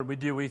We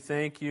do. We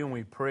thank you and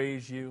we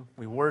praise you.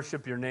 We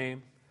worship your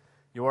name.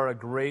 You are a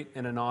great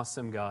and an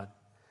awesome God.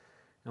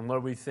 And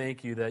Lord, we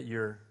thank you that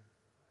your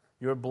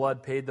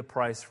blood paid the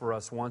price for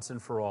us once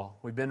and for all.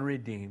 We've been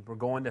redeemed. We're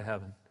going to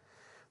heaven.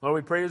 Lord,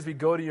 we pray as we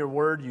go to your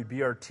word, you'd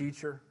be our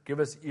teacher. Give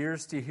us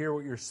ears to hear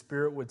what your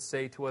Spirit would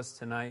say to us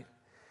tonight.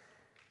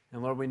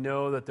 And Lord, we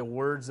know that the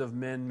words of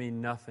men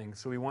mean nothing.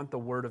 So we want the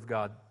word of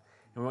God.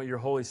 And we want your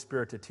Holy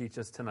Spirit to teach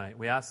us tonight.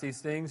 We ask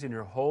these things in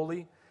your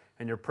holy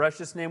in your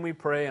precious name we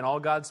pray, and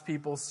all God's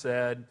people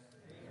said,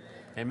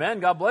 Amen.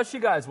 God bless you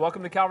guys.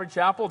 Welcome to Calvary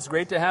Chapel. It's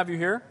great to have you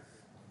here.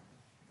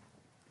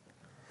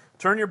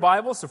 Turn your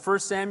Bibles to 1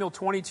 Samuel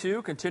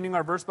 22, continuing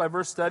our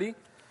verse-by-verse study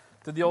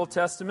through the Old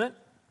Testament.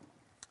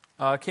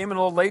 Came in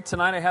a little late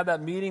tonight. I had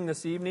that meeting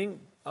this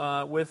evening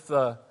with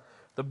the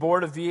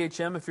board of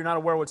VHM. If you're not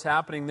aware of what's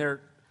happening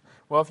there,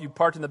 well, if you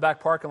parked in the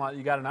back parking lot,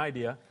 you got an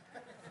idea.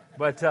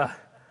 But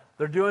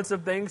they're doing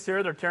some things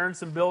here. They're tearing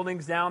some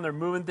buildings down. They're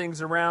moving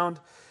things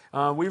around.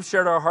 We've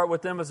shared our heart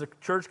with them as the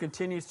church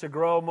continues to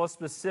grow, most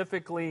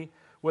specifically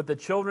with the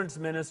children's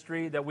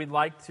ministry, that we'd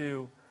like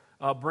to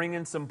bring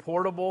in some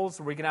portables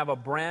where we can have a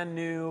brand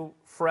new,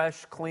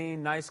 fresh,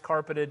 clean, nice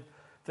carpeted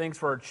things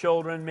for our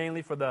children,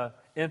 mainly for the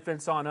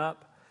infants on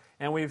up.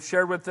 And we've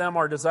shared with them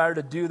our desire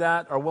to do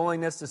that, our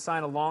willingness to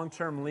sign a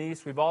long-term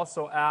lease. We've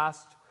also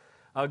asked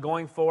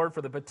going forward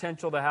for the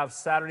potential to have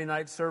Saturday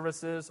night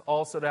services,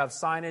 also to have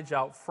signage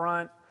out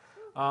front.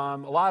 A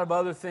lot of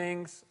other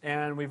things,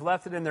 and we've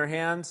left it in their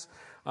hands.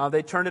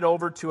 They turned it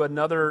over to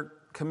another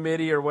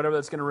committee or whatever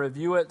that's going to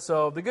review it.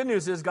 So the good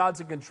news is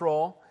God's in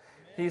control.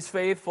 He's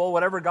faithful.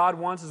 Whatever God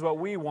wants is what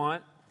we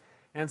want.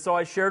 And so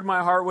I shared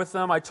my heart with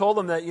them. I told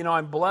them that,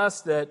 I'm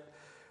blessed that,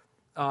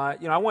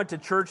 I went to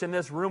church in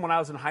this room when I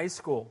was in high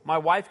school. My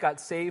wife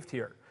got saved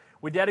here.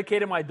 We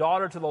dedicated my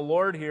daughter to the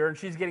Lord here, and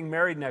she's getting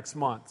married next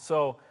month.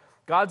 So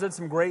God's done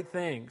some great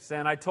things.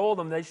 And I told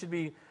them they should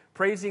be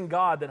praising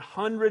God that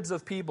hundreds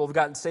of people have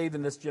gotten saved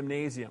in this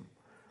gymnasium.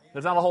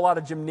 There's not a whole lot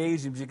of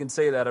gymnasiums you can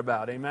say that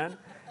about, amen?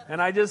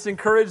 And I just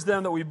encourage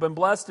them that we've been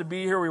blessed to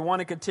be here. We want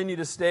to continue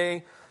to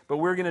stay, but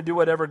we're going to do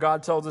whatever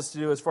God tells us to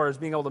do as far as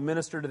being able to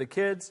minister to the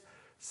kids.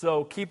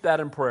 So keep that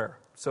in prayer.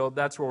 So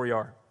that's where we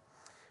are.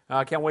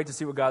 I can't wait to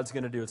see what God's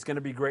going to do. It's going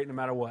to be great no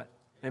matter what.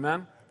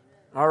 Amen?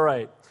 All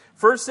right.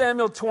 1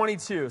 Samuel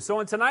 22. So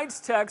in tonight's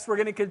text, we're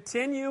going to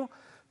continue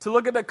to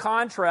look at the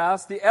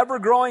contrast, the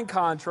ever-growing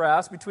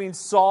contrast between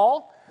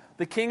Saul,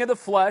 the king of the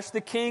flesh,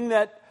 the king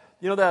that,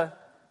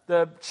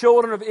 the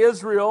children of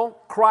Israel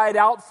cried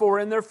out for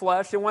in their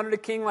flesh. They wanted a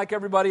king like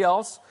everybody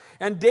else.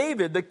 And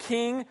David, the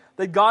king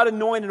that God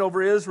anointed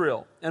over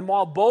Israel. And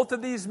while both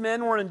of these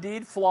men were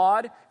indeed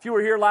flawed, if you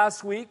were here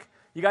last week,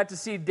 you got to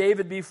see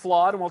David be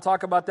flawed, and we'll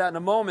talk about that in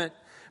a moment.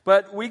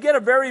 But we get a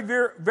very,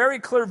 very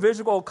clear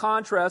visual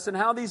contrast in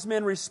how these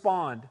men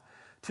respond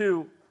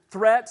to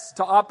threats,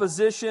 to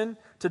opposition,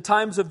 to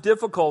times of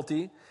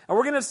difficulty. And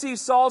we're going to see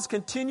Saul's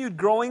continued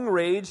growing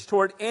rage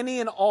toward any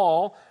and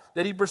all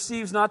that he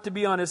perceives not to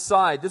be on his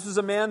side. This was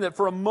a man that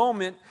for a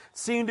moment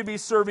seemed to be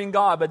serving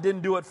God, but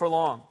didn't do it for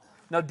long.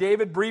 Now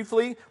David,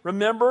 briefly,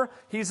 remember,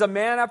 he's a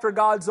man after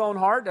God's own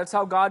heart. That's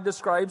how God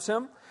describes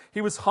him.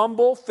 He was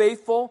humble,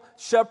 faithful,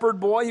 shepherd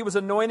boy. He was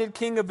anointed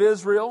king of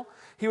Israel.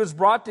 He was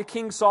brought to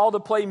King Saul to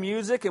play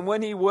music, and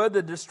when he would,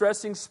 the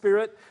distressing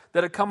spirit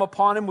that had come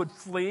upon him would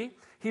flee.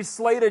 He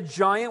slayed a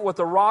giant with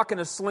a rock and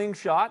a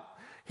slingshot.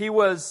 He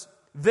was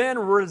then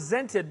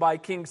resented by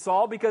King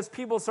Saul because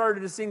people started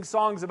to sing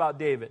songs about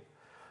David.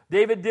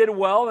 David did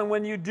well, and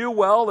when you do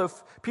well, if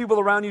people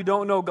around you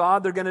don't know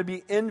God, they're going to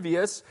be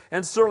envious,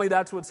 and certainly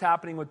that's what's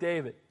happening with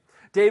David.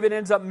 David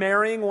ends up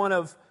marrying one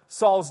of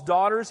Saul's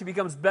daughters. He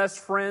becomes best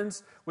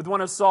friends with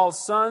one of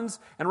Saul's sons,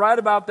 and right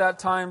about that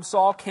time,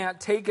 Saul can't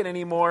take it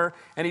anymore,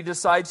 and he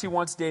decides he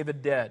wants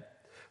David dead.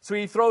 So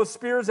he throws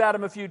spears at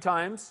him a few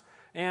times,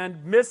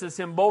 and misses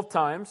him both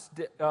times.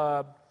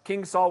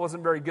 King Saul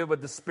wasn't very good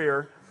with the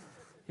spear.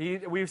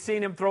 We've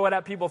seen him throw it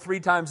at people 3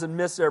 times and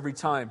miss every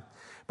time.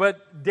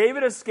 But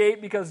David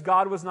escaped because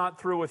God was not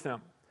through with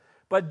him.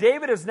 But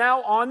David is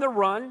now on the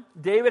run.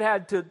 David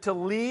had to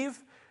leave.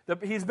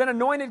 He's been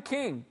anointed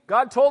king.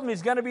 God told him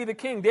he's going to be the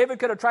king. David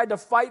could have tried to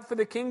fight for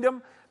the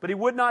kingdom, but he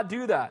would not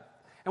do that.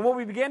 And what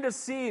we began to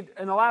see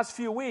in the last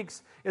few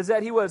weeks is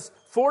that he was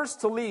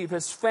forced to leave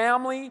his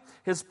family,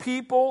 his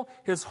people,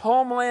 his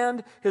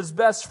homeland, his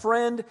best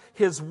friend,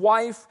 his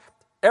wife,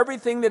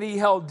 everything that he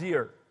held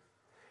dear.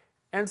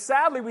 And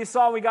sadly, we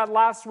got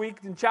last week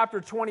in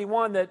chapter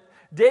 21 that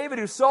David,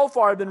 who so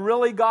far had been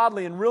really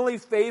godly and really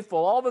faithful,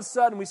 all of a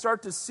sudden we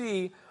start to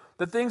see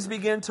that things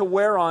begin to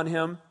wear on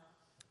him.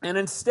 And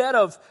instead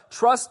of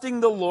trusting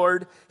the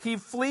Lord, he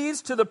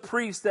flees to the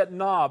priest at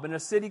Nob, in a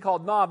city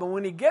called Nob. And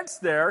when he gets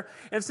there,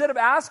 instead of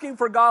asking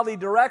for godly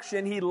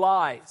direction, he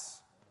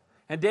lies.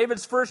 And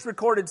David's first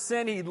recorded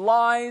sin, he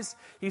lies.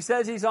 He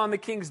says he's on the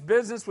king's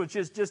business, which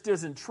just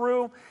isn't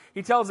true.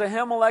 He tells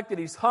Ahimelech that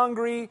he's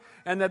hungry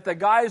and that the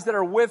guys that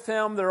are with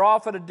him, they're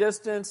off at a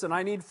distance, and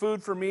I need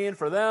food for me and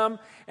for them.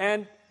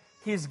 And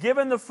he's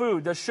given the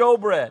food, the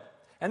showbread.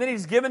 And then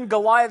he's given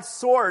Goliath's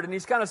sword, and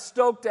he's kind of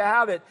stoked to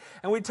have it.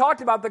 And we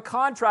talked about the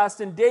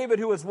contrast in David,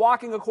 who was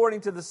walking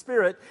according to the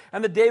Spirit,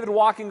 and the David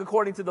walking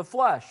according to the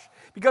flesh.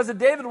 Because the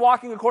David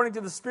walking according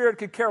to the Spirit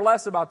could care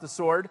less about the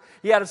sword.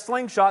 He had a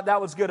slingshot, that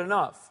was good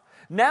enough.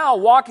 Now,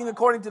 walking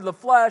according to the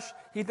flesh,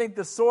 he thinks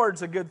the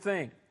sword's a good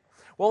thing.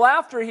 Well,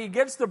 after he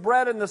gets the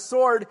bread and the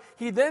sword,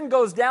 he then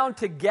goes down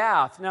to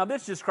Gath. Now,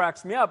 this just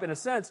cracks me up in a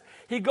sense.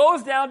 He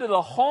goes down to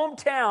the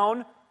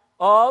hometown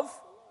of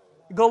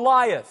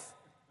Goliath.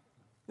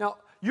 Now,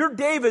 you're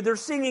David, they're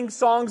singing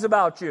songs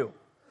about you.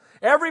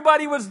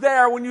 Everybody was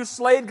there when you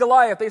slayed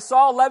Goliath. They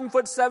saw 11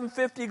 foot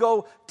 750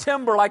 go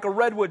timber like a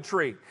redwood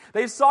tree.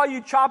 They saw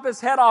you chop his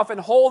head off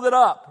and hold it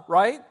up,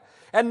 right?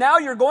 And now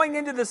you're going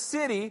into the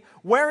city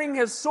wearing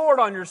his sword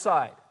on your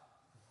side.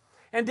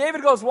 And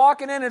David goes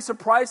walking in, and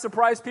surprise,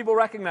 surprise, people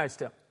recognized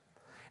him.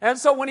 And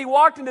so when he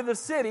walked into the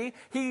city,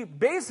 he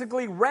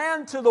basically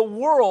ran to the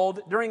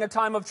world during a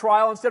time of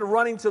trial instead of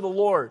running to the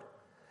Lord.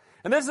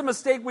 And this is a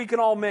mistake we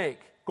can all make.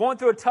 Going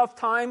through a tough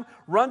time,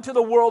 run to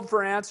the world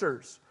for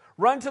answers.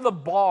 Run to the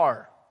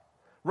bar.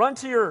 Run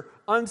to your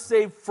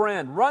unsaved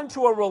friend. Run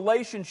to a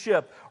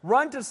relationship.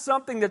 Run to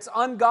something that's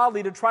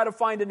ungodly to try to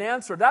find an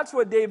answer. That's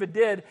what David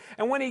did.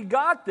 And when he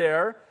got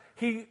there,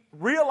 he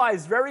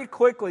realized very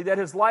quickly that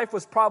his life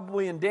was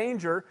probably in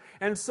danger.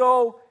 And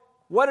so,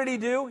 what did he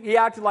do? He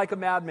acted like a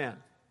madman.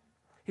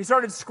 He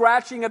started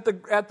scratching at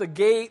the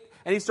gate,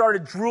 and he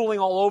started drooling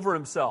all over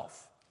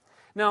himself.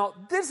 Now,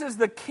 this is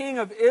the king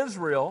of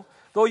Israel,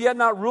 though yet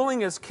not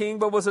ruling as king,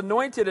 but was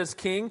anointed as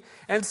king.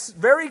 And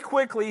very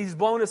quickly, he's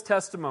blown his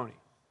testimony.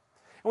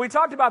 And we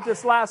talked about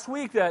this last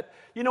week that,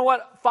 you know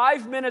what,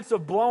 5 minutes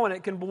of blowing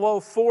it can blow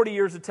 40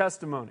 years of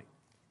testimony.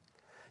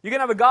 You can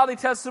have a godly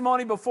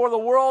testimony before the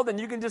world, and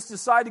you can just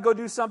decide to go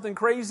do something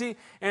crazy,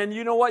 and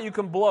you know what, you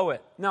can blow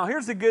it. Now,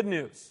 here's the good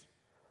news.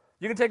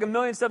 You can take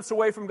 1,000,000 steps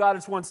away from God,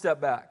 it's one step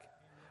back.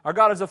 Our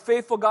God is a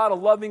faithful God, a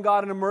loving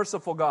God, and a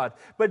merciful God.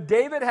 But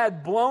David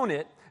had blown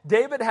it.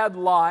 David had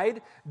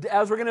lied.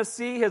 As we're going to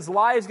see, his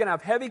lie is going to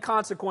have heavy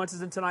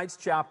consequences in tonight's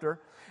chapter.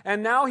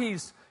 And now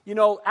he's,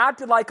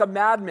 acted like a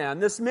madman.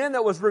 This man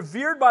that was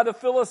revered by the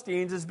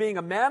Philistines as being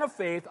a man of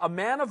faith, a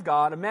man of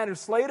God, a man who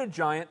slayed a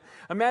giant,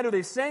 a man who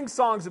they sang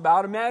songs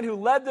about, a man who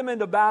led them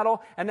into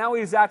battle, and now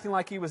he's acting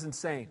like he was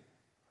insane.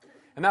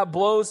 And that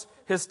blows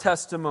his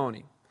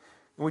testimony.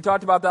 And we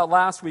talked about that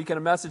last week in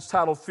a message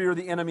titled, Fear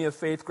the Enemy of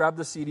Faith. Grab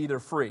the CD, they're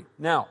free.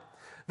 Now,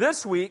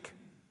 this week,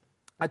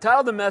 I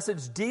titled the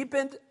message,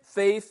 Deepened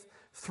Faith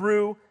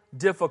Through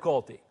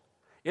Difficulty.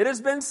 It has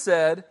been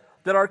said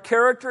that our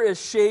character is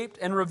shaped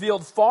and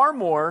revealed far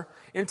more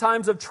in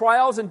times of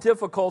trials and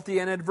difficulty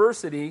and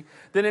adversity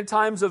than in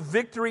times of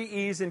victory,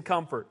 ease, and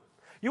comfort.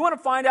 You want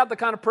to find out the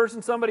kind of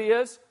person somebody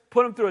is?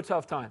 Put them through a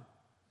tough time.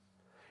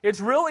 It's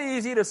really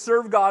easy to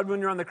serve God when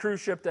you're on the cruise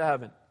ship to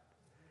heaven.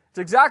 It's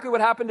exactly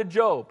what happened to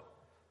Job.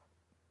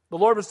 The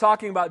Lord was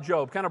talking about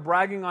Job, kind of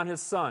bragging on his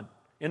son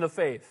in the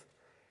faith.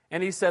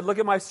 And he said, look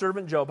at my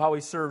servant Job, how he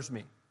serves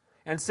me.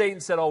 And Satan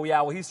said, oh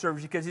yeah, well he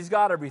serves you because he's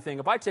got everything.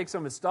 If I take some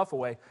of his stuff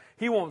away,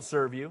 he won't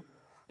serve you.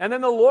 And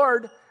then the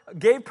Lord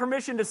gave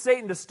permission to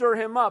Satan to stir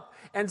him up.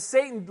 And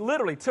Satan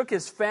literally took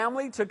his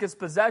family, took his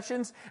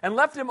possessions, and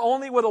left him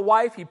only with a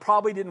wife he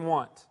probably didn't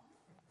want.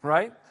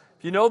 Right?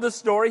 If you know the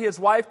story, his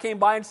wife came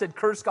by and said,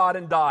 curse God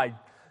and die.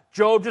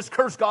 Job, just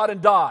curse God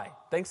and die.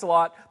 Thanks a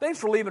lot. Thanks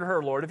for leaving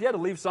her, Lord. If you had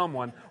to leave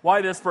someone,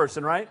 why this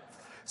person, right?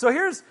 So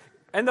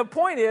and the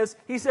point is,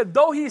 he said,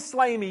 though he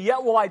slay me,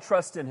 yet will I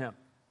trust in him.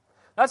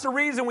 That's the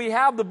reason we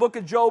have the book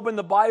of Job in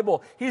the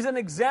Bible. He's an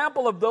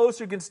example of those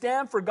who can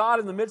stand for God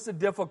in the midst of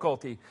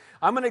difficulty.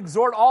 I'm going to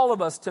exhort all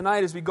of us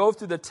tonight as we go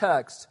through the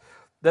text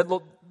that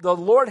the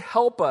Lord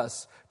help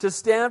us to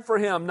stand for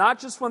him, not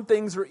just when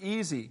things are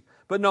easy,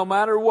 but no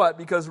matter what,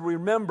 because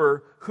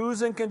remember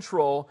who's in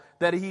control,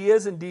 that he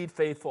is indeed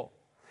faithful.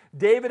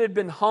 David had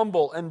been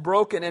humble and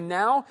broken, and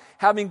now,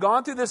 having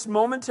gone through this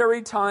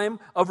momentary time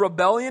of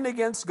rebellion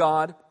against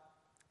God,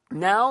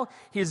 now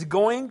he's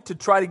going to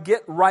try to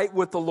get right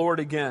with the Lord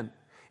again.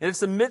 And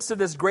it's in the midst of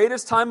this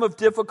greatest time of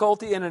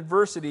difficulty and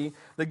adversity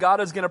that God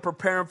is going to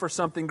prepare him for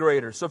something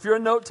greater. So if you're a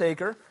note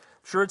taker, I'm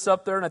sure it's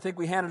up there, and I think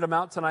we handed them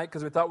out tonight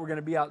because we thought we were going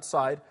to be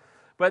outside.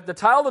 But the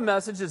title of the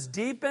message is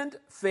Deepened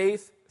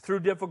Faith Through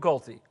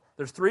Difficulty.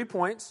 There's 3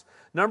 points.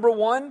 Number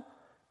 1,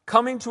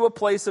 coming to a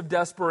place of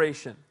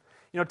desperation.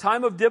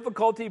 Time of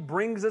difficulty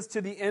brings us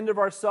to the end of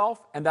ourselves,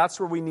 and that's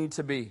where we need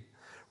to be.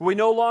 We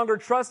no longer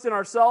trust in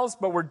ourselves,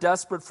 but we're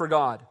desperate for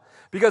God.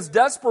 Because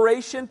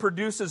desperation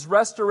produces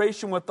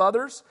restoration with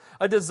others,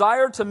 a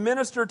desire to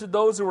minister to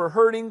those who are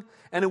hurting,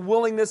 and a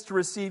willingness to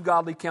receive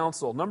godly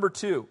counsel. Number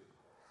 2,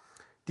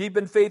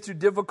 deepen faith through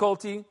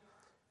difficulty.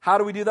 How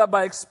do we do that?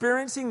 By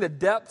experiencing the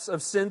depths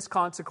of sin's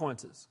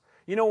consequences.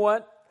 You know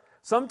what?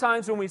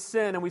 Sometimes when we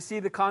sin and we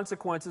see the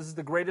consequences, it's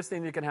the greatest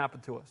thing that can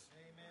happen to us.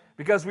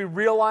 Because we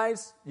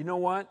realize, you know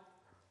what?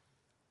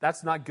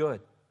 That's not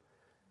good.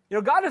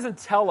 God doesn't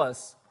tell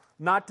us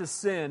not to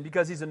sin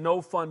because he's a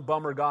no-fun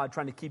bummer God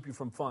trying to keep you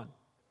from fun.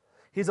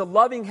 He's a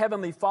loving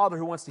heavenly Father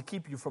who wants to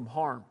keep you from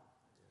harm.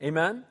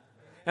 Amen?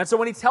 And so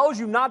when He tells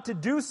you not to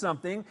do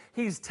something,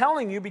 He's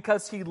telling you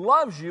because He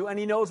loves you and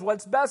He knows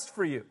what's best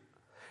for you.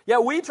 Yeah,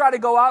 we try to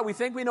go out, we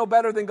think we know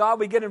better than God,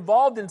 we get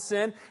involved in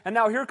sin, and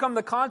now here come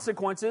the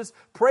consequences.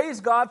 Praise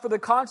God for the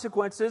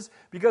consequences,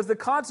 because the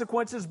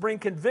consequences bring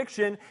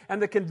conviction,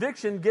 and the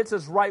conviction gets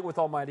us right with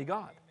Almighty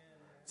God.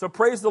 So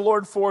praise the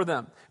Lord for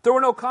them. If there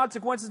were no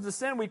consequences to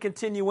sin, we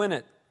continue in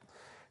it.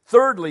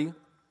 Thirdly,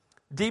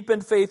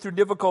 deepen faith through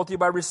difficulty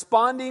by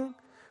responding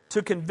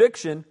to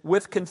conviction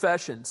with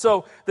confession.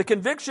 So the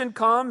conviction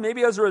come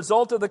maybe as a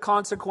result of the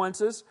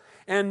consequences,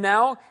 and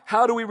now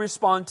how do we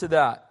respond to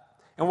that?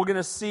 And we're going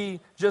to see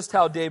just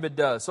how David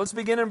does. So let's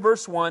begin in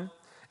verse 1.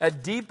 A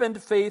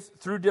deepened faith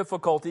through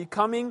difficulty,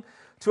 coming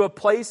to a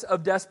place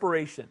of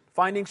desperation,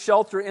 finding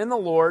shelter in the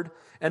Lord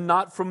and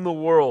not from the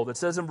world. It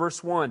says in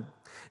verse 1,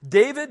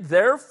 David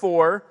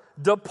therefore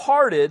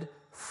departed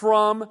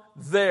from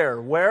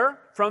there. Where?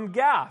 From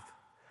Gath.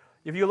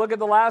 If you look at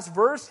the last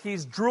verse,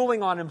 he's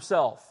drooling on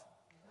himself.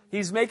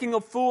 He's making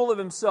a fool of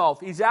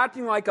himself. He's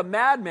acting like a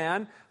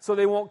madman so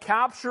they won't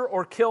capture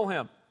or kill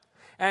him.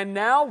 And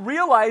now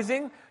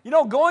realizing,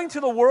 going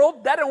to the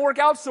world, that didn't work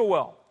out so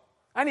well.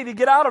 I need to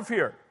get out of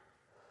here.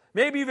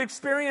 Maybe you've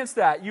experienced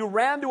that. You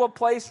ran to a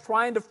place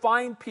trying to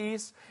find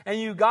peace, and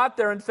you got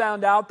there and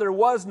found out there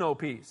was no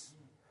peace.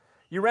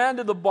 You ran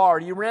to the bar.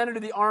 You ran into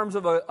the arms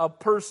of a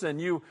person.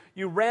 You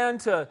ran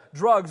to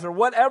drugs or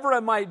whatever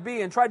it might be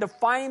and tried to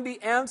find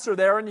the answer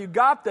there, and you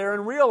got there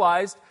and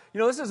realized,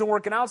 this isn't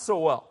working out so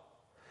well.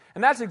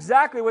 And that's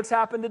exactly what's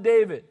happened to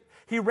David.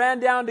 He ran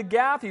down to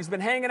Gath. He's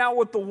been hanging out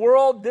with the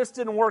world. This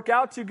didn't work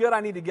out too good.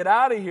 I need to get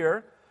out of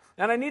here.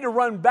 And I need to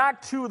run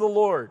back to the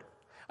Lord.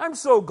 I'm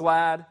so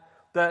glad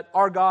that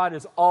our God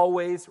is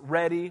always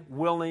ready,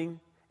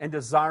 willing, and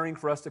desiring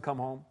for us to come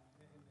home.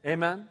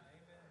 Amen?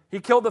 He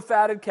killed the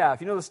fatted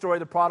calf. You know the story of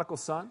the prodigal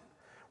son?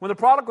 When the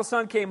prodigal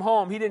son came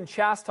home, he didn't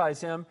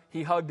chastise him.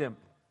 He hugged him.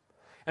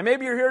 And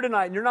maybe you're here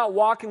tonight and you're not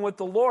walking with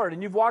the Lord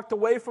and you've walked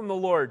away from the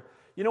Lord.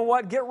 You know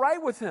what? Get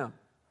right with Him.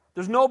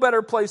 There's no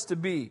better place to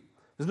be.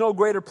 There's no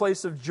greater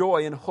place of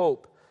joy and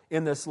hope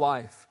in this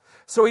life.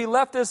 So he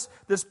left this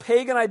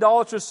pagan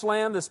idolatrous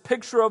land, this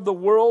picture of the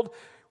world,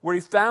 where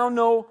he found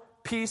no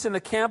peace in the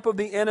camp of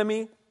the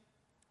enemy.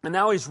 And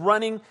now he's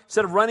running,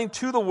 instead of running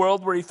to the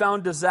world where he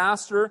found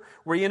disaster,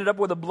 where he ended up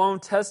with a blown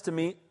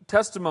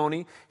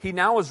testimony, he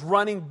now is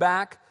running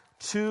back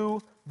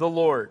to the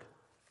Lord.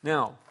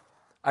 Now,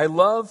 I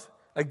love,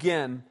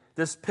 again,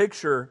 this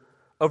picture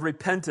of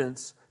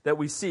repentance that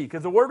we see.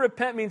 Because the word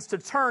repent means to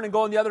turn and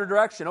go in the other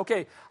direction.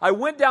 Okay, I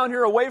went down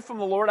here away from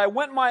the Lord. I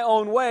went my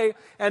own way.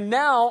 And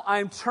now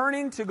I'm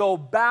turning to go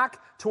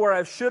back to where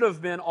I should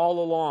have been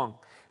all along.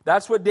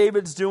 That's what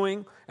David's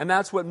doing. And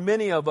that's what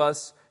many of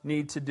us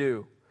need to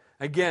do.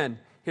 Again,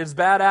 his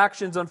bad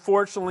actions,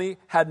 unfortunately,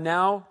 had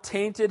now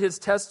tainted his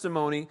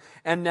testimony.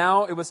 And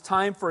now it was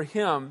time for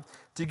him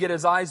to get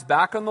his eyes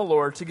back on the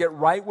Lord, to get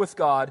right with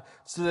God,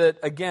 so that,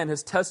 again,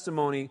 his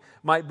testimony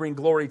might bring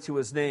glory to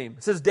His name.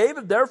 It says,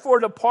 David therefore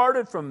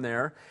departed from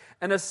there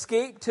and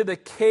escaped to the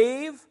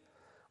cave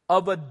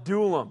of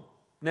Adullam.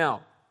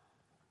 Now,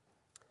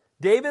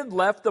 David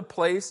left the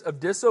place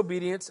of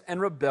disobedience and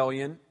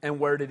rebellion, and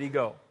where did he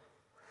go?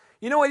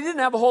 He didn't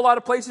have a whole lot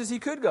of places he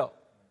could go.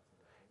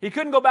 He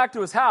couldn't go back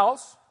to his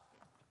house,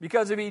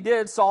 because if he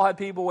did, Saul had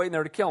people waiting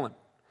there to kill him.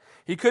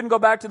 He couldn't go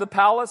back to the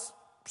palace.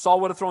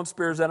 Saul would have thrown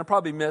spears at him.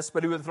 Probably missed,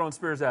 but he would have thrown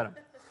spears at him.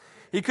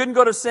 He couldn't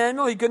go to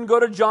Samuel. He couldn't go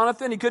to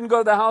Jonathan. He couldn't go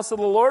to the house of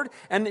the Lord.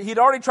 And he'd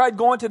already tried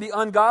going to the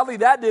ungodly.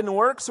 That didn't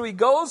work, so he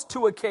goes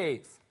to a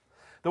cave.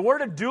 The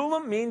word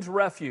Adullam means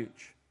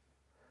refuge.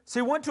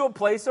 So he went to a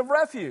place of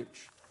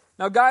refuge.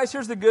 Now, guys,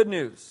 here's the good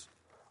news.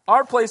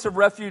 Our place of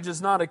refuge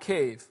is not a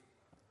cave.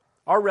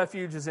 Our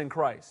refuge is in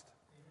Christ.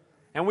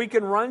 And we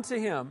can run to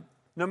Him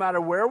no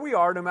matter where we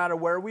are, no matter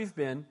where we've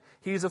been.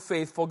 He's a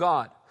faithful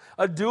God.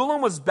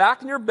 Adullam was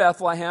back near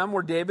Bethlehem,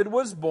 where David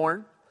was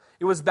born.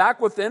 It was back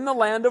within the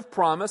land of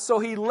promise. So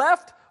he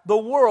left the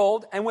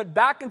world and went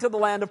back into the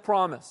land of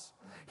promise.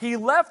 He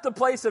left the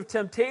place of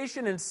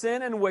temptation and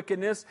sin and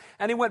wickedness,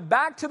 and he went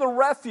back to the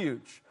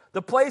refuge,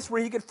 the place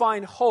where he could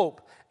find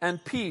hope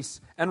and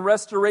peace and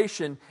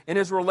restoration in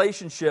his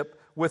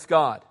relationship with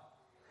God.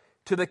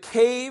 To the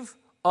cave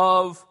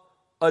of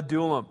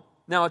Adullam.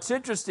 Now, it's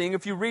interesting,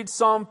 if you read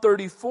Psalm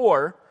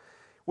 34,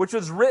 which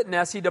was written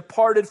as he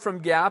departed from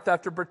Gath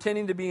after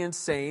pretending to be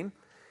insane.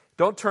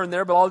 Don't turn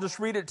there, but I'll just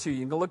read it to you.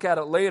 You can look at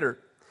it later.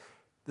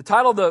 The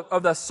title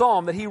of the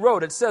psalm that he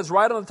wrote, it says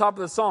right on the top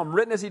of the psalm,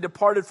 written as he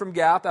departed from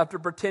Gath after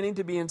pretending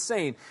to be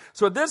insane.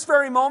 So at this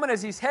very moment,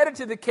 as he's headed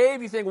to the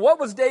cave, you think, what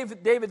was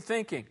David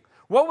thinking?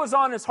 What was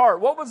on his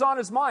heart? What was on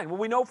his mind? Well,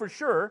 we know for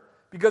sure,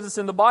 because it's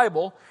in the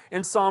Bible,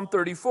 in Psalm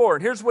 34.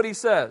 And here's what he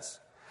says.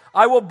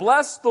 I will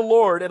bless the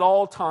Lord at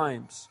all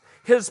times.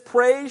 His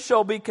praise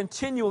shall be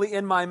continually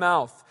in my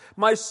mouth.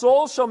 My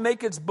soul shall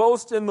make its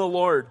boast in the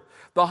Lord.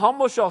 The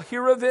humble shall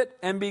hear of it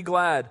and be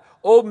glad.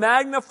 O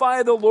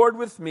magnify the Lord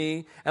with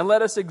me, and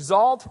let us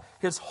exalt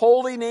His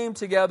holy name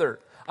together.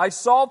 I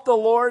sought the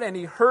Lord, and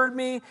He heard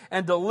me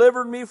and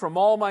delivered me from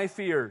all my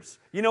fears.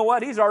 You know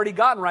what? He's already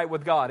gotten right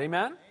with God.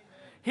 Amen?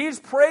 He's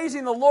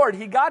praising the Lord.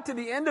 He got to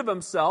the end of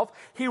himself.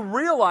 He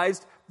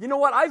realized, you know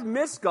what? I've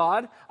missed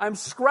God. I'm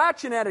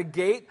scratching at a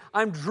gate.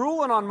 I'm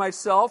drooling on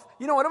myself.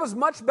 You know what? It was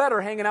much better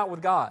hanging out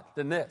with God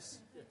than this.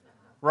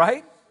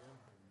 Right?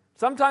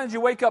 Sometimes you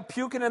wake up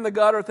puking in the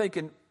gutter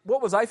thinking,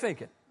 what was I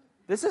thinking?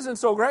 This isn't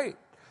so great.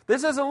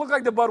 This doesn't look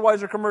like the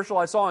Budweiser commercial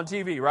I saw on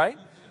TV, right?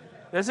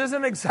 This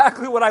isn't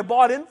exactly what I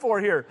bought in for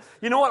here.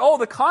 You know what? Oh,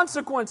 the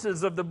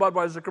consequences of the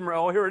Budweiser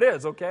commercial. Oh, here it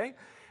is, okay?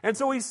 And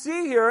so we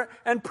see here,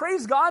 and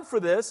praise God for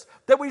this,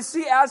 that we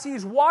see as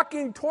he's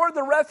walking toward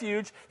the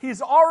refuge,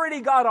 he's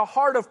already got a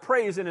heart of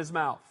praise in his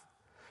mouth.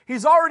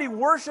 He's already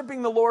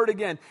worshiping the Lord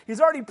again. He's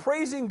already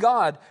praising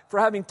God for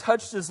having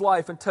touched his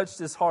life and touched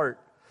his heart.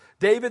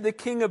 David, the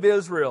king of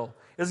Israel,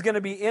 is going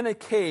to be in a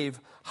cave,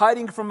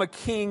 hiding from a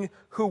king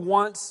who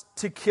wants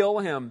to kill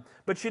him.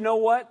 But you know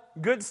what?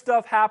 Good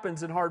stuff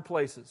happens in hard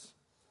places.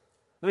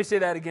 Let me say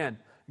that again.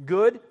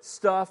 Good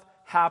stuff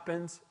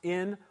happens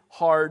in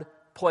hard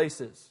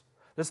places.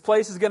 This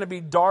place is going to be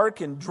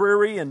dark and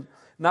dreary and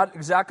not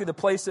exactly the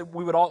place that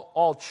we would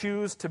all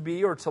choose to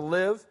be or to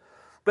live.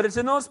 But it's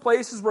in those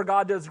places where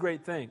God does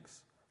great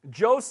things.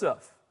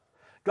 Joseph,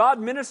 God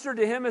ministered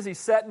to him as he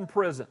sat in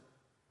prison.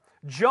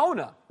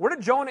 Jonah, where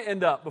did Jonah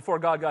end up before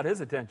God got his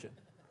attention?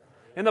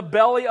 In the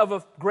belly of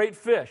a great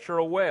fish or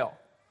a whale.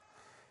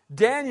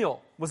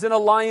 Daniel was in a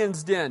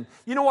lion's den.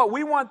 You know what?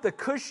 We want the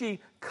cushy,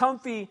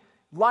 comfy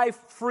life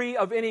free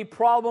of any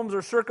problems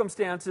or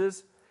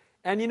circumstances.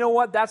 And you know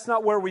what? That's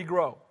not where we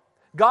grow.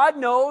 God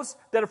knows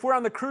that if we're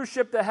on the cruise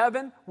ship to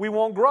heaven, we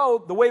won't grow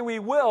the way we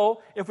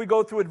will if we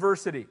go through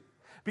adversity.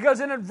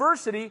 Because in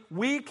adversity,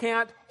 we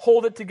can't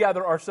hold it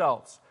together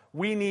ourselves.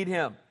 We need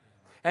Him.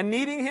 And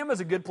needing Him is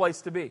a good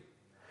place to be.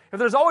 If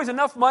there's always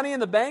enough money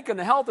in the bank and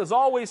the health is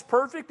always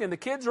perfect and the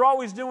kids are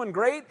always doing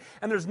great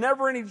and there's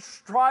never any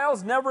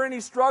trials, never any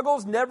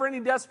struggles, never any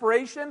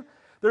desperation,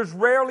 there's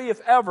rarely,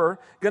 if ever,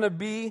 going to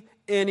be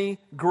any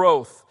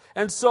growth.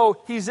 And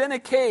so he's in a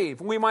cave.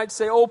 We might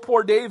say, oh,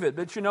 poor David.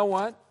 But you know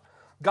what?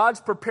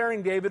 God's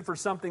preparing David for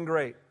something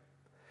great.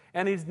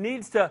 And he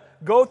needs to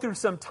go through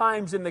some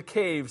times in the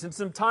caves and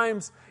some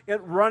times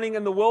running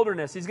in the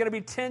wilderness. He's going to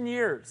be 10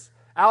 years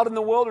out in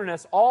the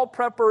wilderness, all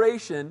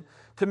preparation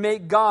to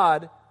make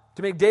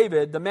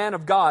David the man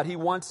of God he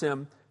wants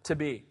him to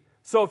be.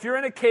 So if you're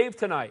in a cave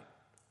tonight,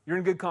 you're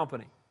in good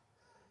company.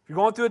 If you're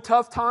going through a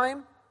tough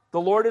time,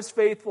 the Lord is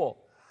faithful.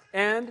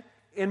 And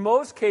in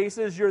most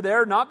cases, you're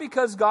there not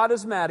because God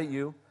is mad at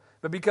you,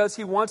 but because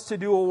He wants to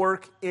do a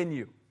work in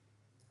you.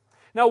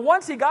 Now,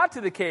 once he got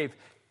to the cave,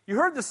 you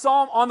heard the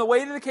psalm on the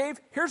way to the cave?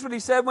 Here's what he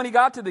said when he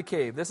got to the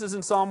cave. This is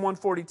in Psalm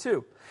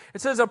 142.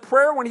 It says, a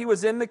prayer when he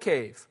was in the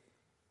cave.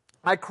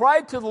 I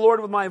cried to the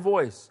Lord with my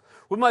voice.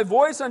 With my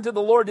voice unto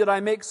the Lord did I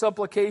make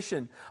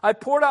supplication. I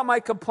poured out my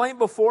complaint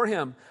before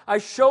Him. I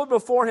showed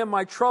before Him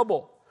my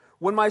trouble.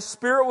 When my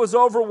spirit was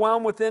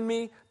overwhelmed within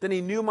me, then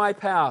He knew my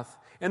path.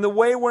 And the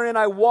way wherein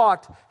I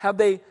walked, have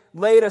they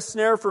laid a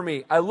snare for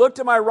me. I looked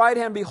at my right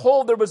hand,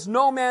 behold, there was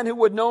no man who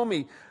would know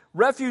me.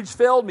 Refuge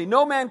failed me.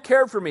 No man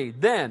cared for me.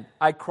 Then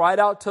I cried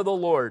out to the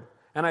Lord,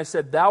 and I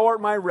said, Thou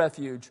art my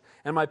refuge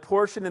and my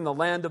portion in the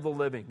land of the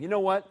living. You know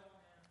what?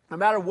 No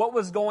matter what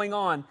was going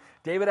on,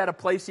 David had a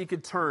place he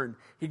could turn.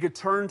 He could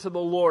turn to the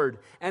Lord.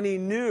 And he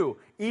knew,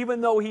 even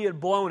though he had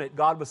blown it,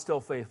 God was still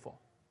faithful.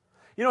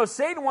 You know,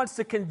 Satan wants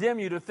to condemn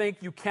you to think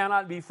you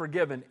cannot be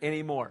forgiven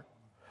anymore.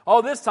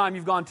 Oh, this time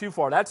you've gone too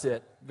far. That's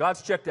it.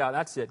 God's checked out.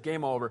 That's it.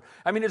 Game over.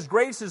 I mean, His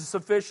grace is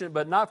sufficient,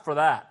 but not for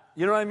that.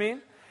 You know what I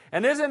mean?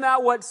 And isn't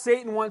that what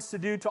Satan wants to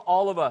do to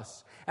all of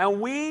us?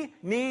 And we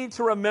need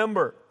to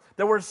remember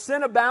that where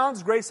sin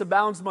abounds, grace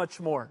abounds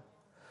much more.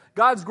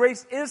 God's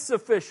grace is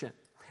sufficient.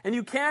 And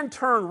you can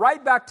turn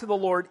right back to the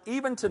Lord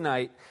even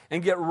tonight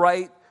and get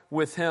right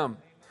with Him.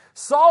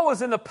 Saul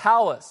was in the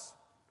palace.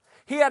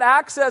 He had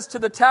access to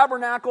the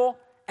tabernacle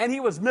and he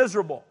was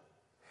miserable.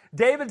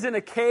 David's in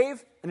a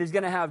cave and he's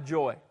going to have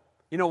joy.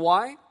 You know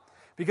why?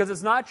 Because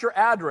it's not your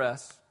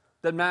address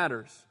that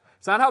matters.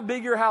 It's not how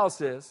big your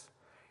house is.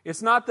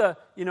 It's not the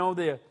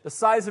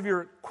size of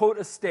your, quote,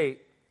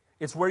 estate.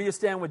 It's where you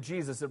stand with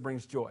Jesus that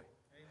brings joy.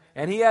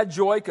 And he had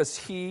joy because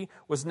he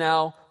was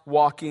now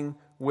walking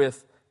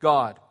with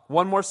God.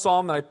 One more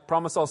psalm that I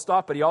promise I'll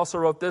stop, but he also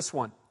wrote this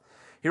one.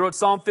 He wrote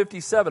Psalm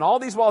 57, all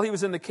these while he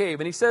was in the cave.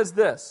 And he says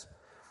this.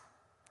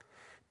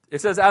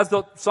 It says,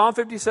 Psalm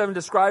 57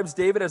 describes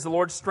David as the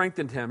Lord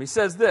strengthened him. He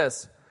says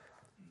this,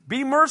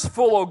 Be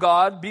merciful, O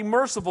God, be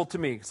merciful to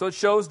me. So it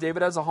shows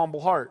David has a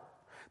humble heart.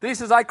 Then he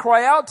says, I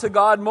cry out to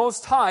God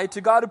Most High,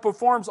 to God who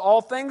performs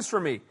all things for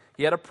me.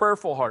 He had a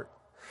prayerful heart.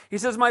 He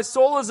says, my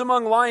soul is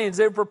among lions.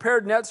 They have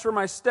prepared nets for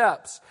my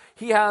steps.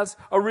 He has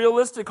a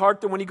realistic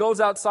heart that when he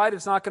goes outside,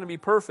 it's not going to be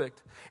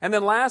perfect. And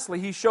then lastly,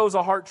 he shows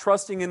a heart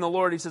trusting in the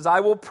Lord. He says, I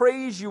will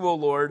praise you, O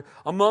Lord,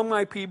 among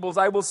my peoples.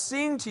 I will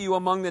sing to you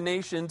among the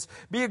nations.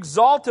 Be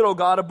exalted, O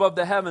God, above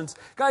the heavens.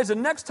 Guys, the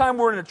next time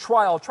we're in a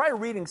trial, try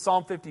reading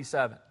Psalm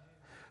 57.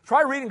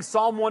 Try reading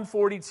Psalm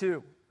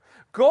 142.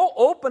 Go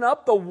open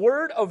up the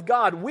Word of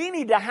God. We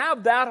need to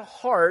have that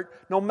heart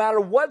no matter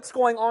what's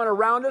going on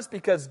around us,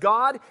 because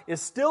God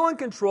is still in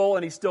control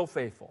and He's still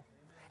faithful.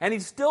 And He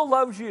still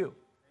loves you,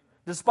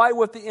 despite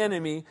what the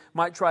enemy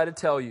might try to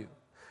tell you.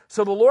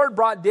 So the Lord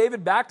brought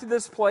David back to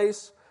this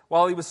place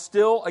while he was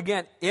still,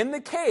 again, in the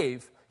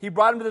cave. He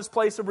brought him to this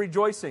place of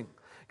rejoicing.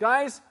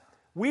 Guys,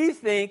 we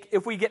think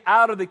if we get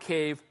out of the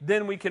cave,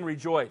 then we can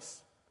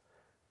rejoice.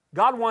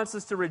 God wants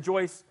us to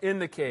rejoice in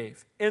the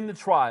cave, in the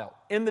trial,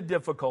 in the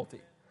difficulty.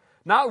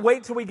 Not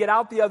wait till we get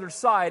out the other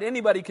side.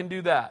 Anybody can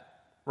do that,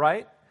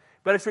 right?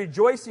 But it's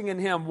rejoicing in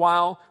Him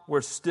while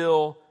we're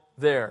still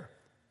there.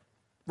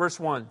 Verse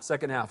 1,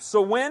 second half.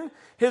 So when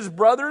his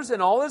brothers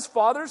and all his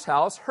father's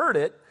house heard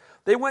it,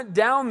 they went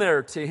down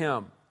there to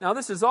him. Now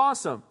this is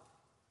awesome.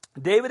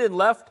 David had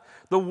left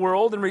the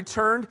world and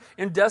returned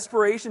in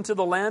desperation to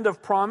the land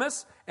of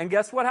promise. And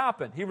guess what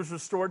happened? He was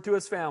restored to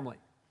his family.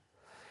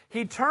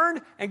 He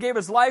turned and gave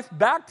his life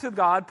back to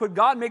God,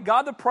 made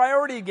God the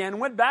priority again,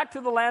 went back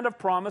to the land of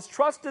promise,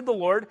 trusted the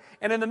Lord,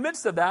 and in the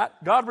midst of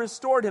that, God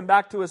restored him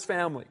back to his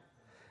family.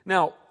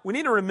 Now, we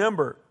need to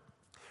remember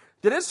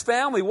that his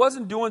family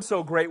wasn't doing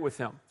so great with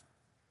him.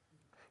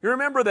 You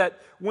remember that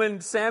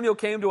when Samuel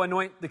came to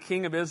anoint the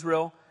king of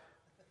Israel,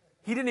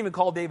 he didn't even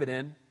call David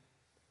in.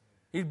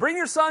 He'd bring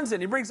your sons in.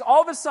 He brings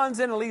all of his sons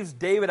in and leaves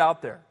David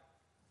out there.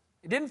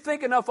 He didn't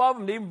think enough of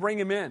him to even bring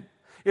him in.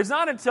 It's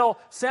not until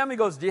Samuel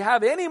goes, do you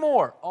have any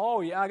more?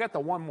 Oh, yeah, I got the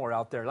one more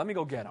out there. Let me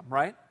go get him,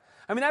 right?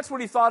 I mean, that's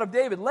what he thought of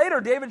David. Later,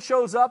 David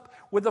shows up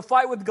with the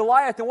fight with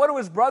Goliath, and what do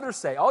his brothers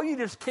say? Oh, you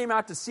just came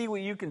out to see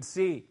what you can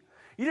see.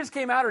 You just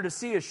came out here to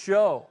see a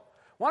show.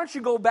 Why don't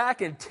you go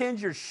back and tend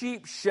your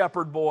sheep,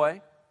 shepherd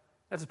boy?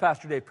 That's a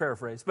Pastor Dave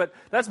paraphrase, but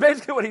that's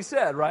basically what he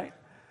said, right?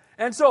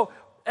 And so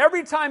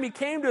every time he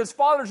came to his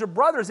fathers or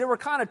brothers, they were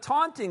kind of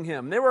taunting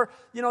him. They were,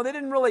 they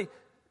didn't really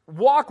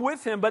walk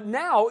with him. But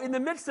now, in the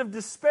midst of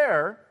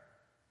despair,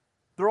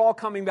 they're all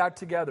coming back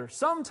together.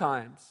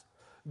 Sometimes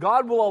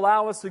God will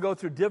allow us to go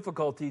through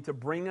difficulty to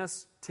bring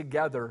us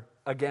together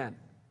again.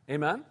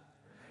 Amen?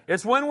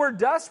 It's when we're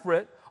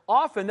desperate,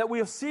 often, that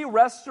we'll see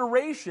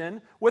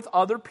restoration with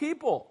other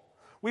people.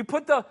 We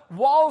put the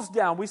walls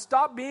down. We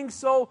stop being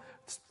so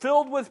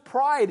filled with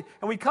pride.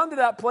 And we come to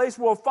that place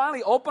where we'll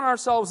finally open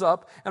ourselves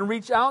up and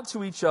reach out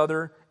to each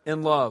other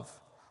in love.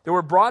 They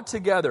were brought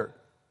together.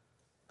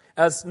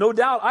 As no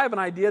doubt, I have an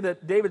idea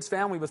that David's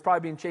family was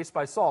probably being chased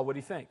by Saul. What do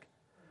you think?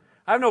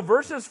 I have no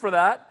verses for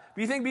that.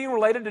 Do you think being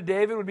related to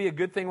David would be a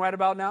good thing right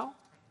about now?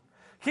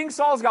 King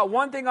Saul's got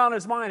one thing on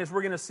his mind, as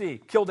we're going to see.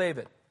 Kill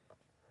David.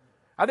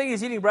 I think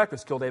he's eating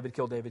breakfast. Kill David,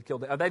 kill David, kill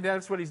David. I think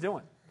that's what he's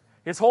doing.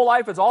 His whole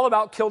life is all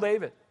about kill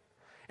David.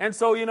 And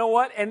so, you know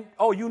what? And,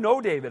 you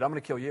know David, I'm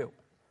going to kill you.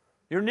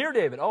 You're near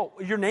David. Oh,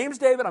 your name's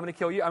David, I'm going to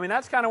kill you. I mean,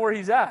 that's kind of where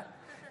he's at.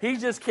 He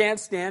just can't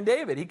stand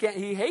David.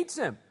 He hates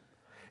him.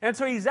 And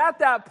so he's at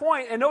that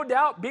point, and no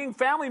doubt, being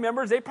family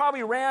members, they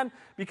probably ran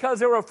because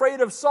they were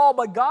afraid of Saul,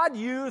 but God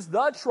used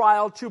the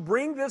trial to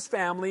bring this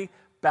family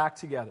back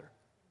together.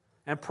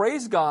 And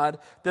praise God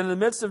that in the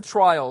midst of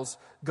trials,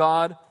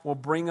 God will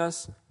bring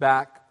us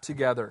back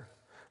together.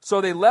 So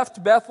they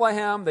left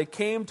Bethlehem, they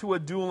came to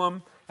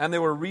Adullam, and they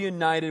were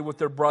reunited with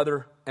their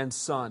brother and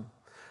son.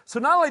 So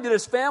not only did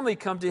his family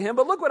come to him,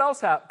 but look what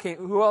else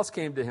who else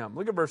came to him.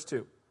 Look at verse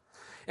 2.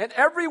 And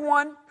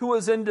everyone who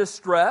was in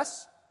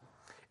distress,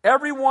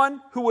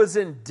 everyone who was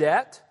in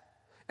debt,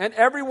 and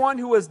everyone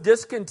who was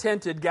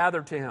discontented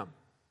gathered to him.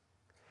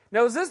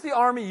 Now, is this the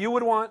army you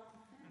would want?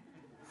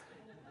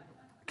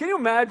 Can you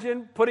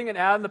imagine putting an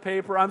ad in the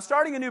paper? I'm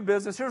starting a new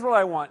business. Here's what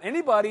I want.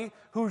 Anybody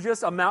who's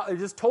just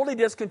totally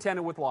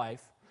discontented with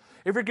life,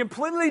 if you're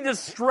completely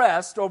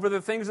distressed over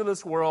the things of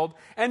this world,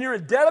 and you're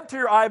in debt up to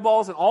your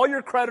eyeballs and all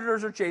your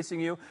creditors are chasing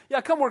you, yeah,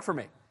 come work for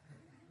me.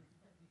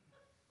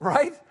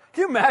 Right?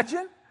 Can you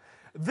imagine?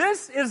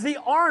 This is the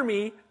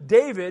army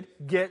David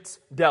gets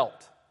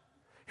dealt.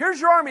 Here's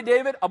your army,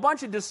 David. A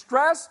bunch of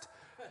distressed,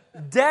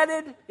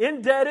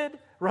 indebted,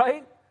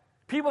 right?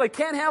 People that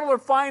can't handle their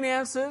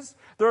finances.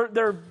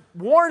 They're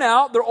worn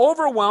out. They're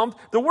overwhelmed.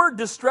 The word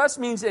distress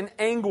means in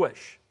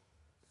anguish.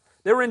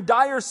 They were in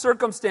dire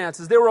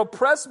circumstances. They were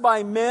oppressed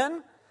by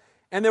men,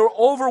 and they were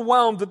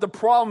overwhelmed with the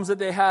problems that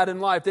they had in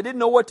life. They didn't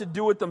know what to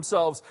do with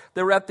themselves.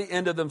 They were at the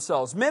end of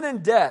themselves. Men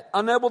in debt,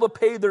 unable to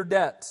pay their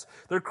debts.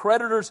 Their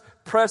creditors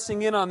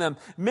pressing in on them.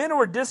 Men who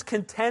were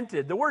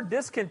discontented. The word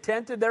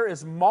discontented there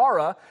is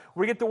mara,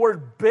 where we get the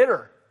word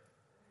bitter.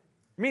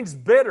 It means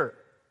bitter.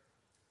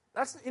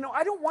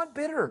 I don't want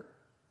bitter.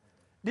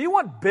 Do you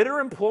want bitter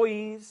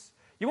employees?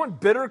 You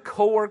want bitter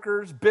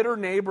coworkers, bitter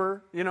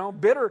neighbor,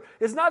 bitter.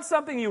 It's not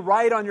something you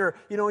write on your,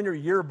 in your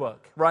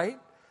yearbook, right?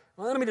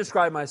 Well, let me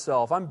describe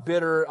myself. I'm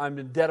bitter. I'm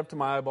in debt up to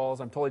my eyeballs.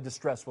 I'm totally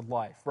distressed with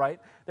life, right?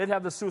 They'd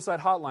have the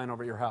suicide hotline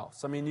over at your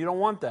house. I mean, you don't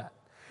want that.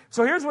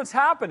 So here's what's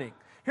happening.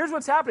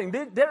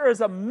 There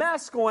is a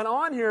mess going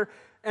on here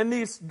in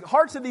these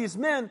hearts of these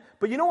men.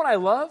 But you know what I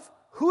love?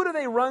 Who do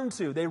they run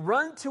to? They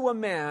run to a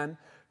man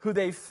who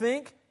they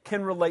think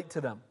can relate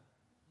to them.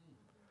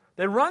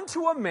 They run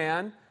to a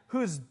man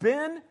who's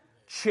been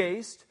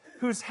chased,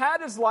 who's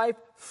had his life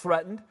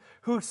threatened,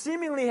 who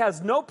seemingly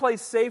has no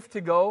place safe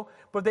to go,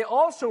 but they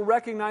also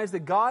recognize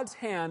that God's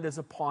hand is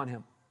upon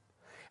him.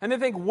 And they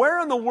think,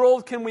 where in the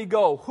world can we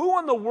go? Who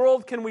in the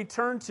world can we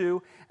turn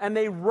to? And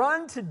they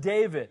run to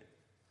David.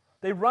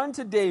 They run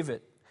to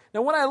David.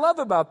 Now, what I love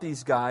about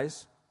these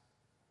guys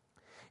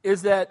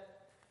is that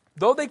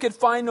though they could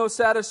find no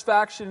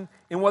satisfaction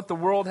in what the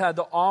world had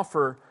to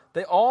offer,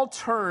 they all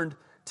turned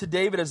to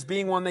David as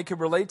being one they could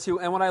relate to.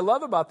 And what I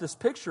love about this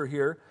picture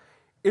here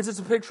is it's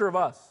a picture of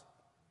us.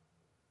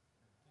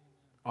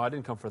 Oh, I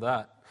didn't come for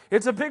that.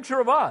 It's a picture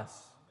of us.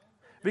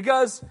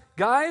 Because,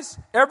 guys,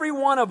 every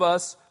one of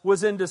us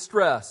was in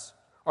distress.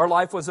 Our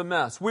life was a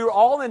mess. We were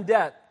all in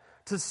debt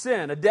to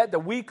sin, a debt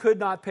that we could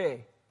not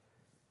pay,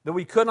 that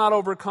we could not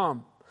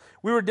overcome.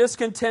 We were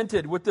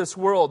discontented with this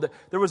world.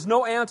 There was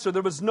no answer.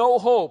 There was no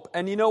hope.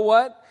 And you know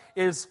what?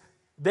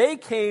 They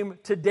came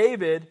to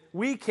David.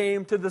 We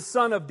came to the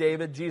Son of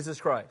David,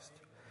 Jesus Christ.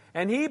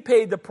 And He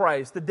paid the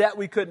price, the debt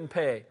we couldn't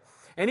pay.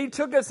 And He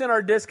took us in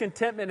our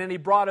discontentment and He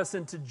brought us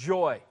into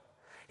joy.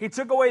 He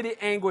took away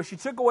the anguish. He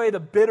took away the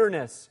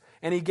bitterness.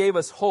 And He gave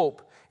us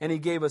hope. And He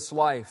gave us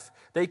life.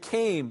 They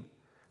came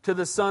to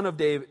the Son of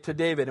David, to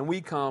David, and we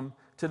come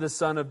to the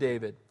Son of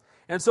David.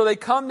 And so they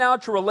come now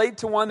to relate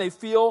to one they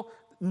feel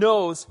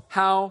knows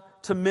how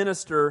to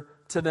minister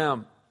to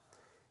them.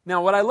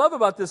 Now, what I love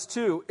about this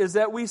too is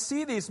that we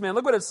see these men.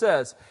 Look what it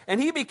says. And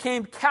he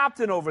became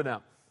captain over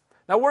them.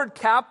 Now, word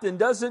captain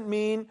doesn't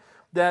mean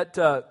that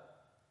they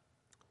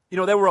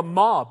were a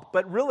mob,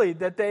 but really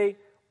that they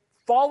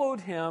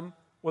followed him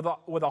with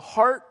a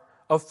heart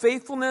of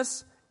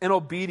faithfulness and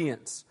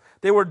obedience.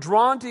 They were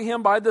drawn to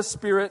him by the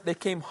Spirit. They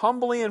came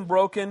humbly and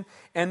broken,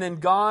 and then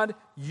God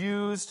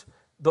used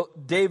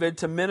David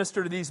to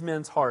minister to these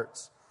men's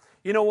hearts.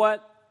 You know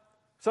what?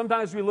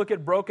 Sometimes we look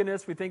at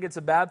brokenness, we think it's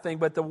a bad thing,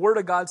 but the Word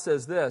of God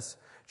says this.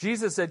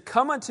 Jesus said,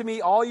 "Come unto me,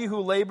 all you who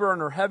labor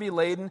and are heavy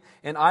laden,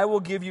 and I will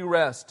give you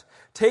rest.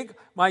 Take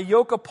my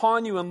yoke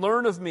upon you and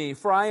learn of me,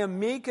 for I am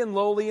meek and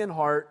lowly in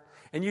heart,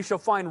 and you shall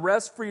find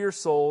rest for your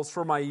souls,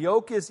 for my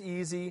yoke is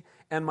easy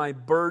and my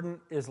burden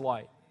is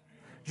light."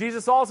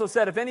 Jesus also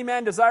said, "If any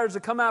man desires to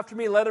come after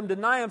me, let him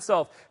deny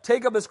himself,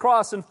 take up his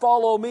cross, and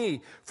follow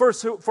me. For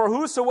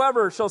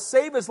whosoever shall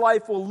save his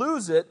life will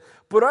lose it,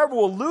 but whoever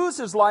will lose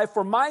his life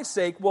for my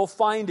sake will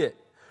find it.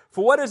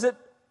 For what is it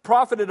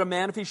profited a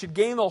man if he should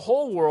gain the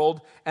whole world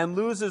and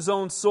lose his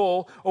own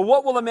soul? Or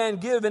what will a man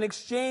give in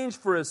exchange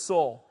for his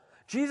soul?"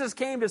 Jesus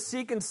came to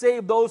seek and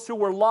save those who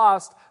were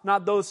lost,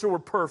 not those who were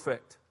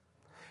perfect.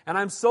 And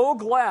I'm so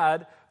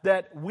glad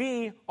that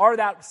we are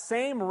that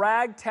same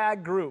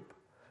ragtag group.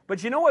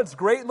 But you know what's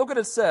great? Look what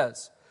it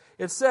says.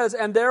 It says,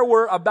 and there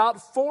were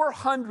about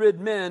 400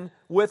 men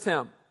with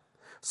him.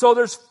 So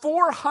there's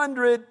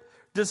 400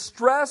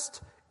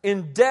 distressed,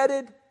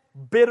 indebted,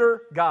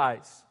 bitter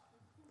guys.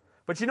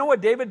 But you know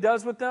what David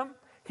does with them?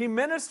 He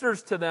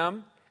ministers to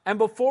them, and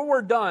before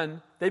we're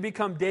done, they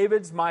become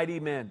David's mighty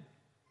men.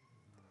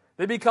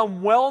 They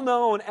become well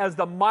known as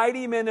the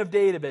mighty men of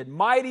David,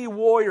 mighty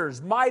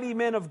warriors, mighty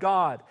men of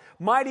God,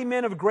 mighty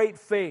men of great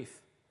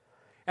faith.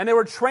 And they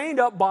were trained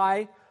up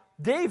by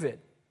David.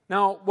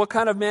 Now, what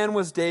kind of man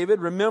was David?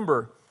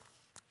 Remember,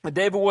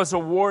 David was a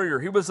warrior.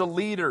 He was a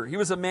leader. He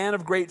was a man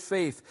of great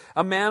faith,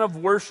 a man of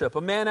worship,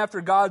 a man after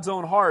God's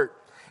own heart.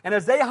 And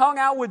as they hung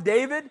out with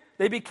David,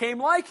 they became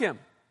like him.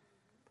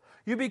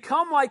 You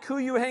become like who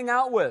you hang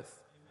out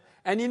with.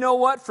 And you know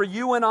what? For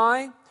you and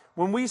I,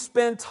 when we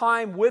spend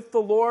time with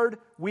the Lord,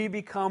 we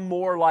become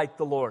more like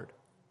the Lord.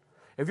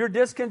 If you're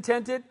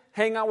discontented,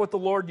 hang out with the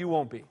Lord, you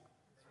won't be.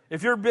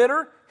 If you're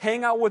bitter,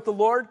 hang out with the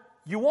Lord,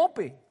 you won't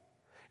be.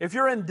 If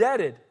you're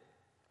indebted,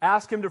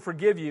 ask Him to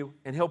forgive you,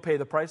 and He'll pay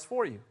the price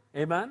for you.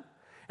 Amen?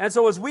 And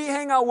so as we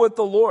hang out with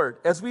the Lord,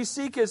 as we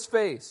seek His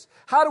face,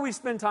 how do we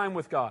spend time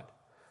with God?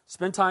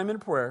 Spend time in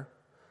prayer.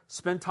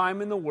 Spend time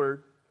in the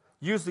Word.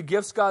 Use the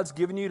gifts God's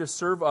given you to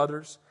serve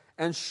others.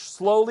 And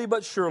slowly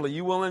but surely,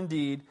 you will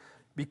indeed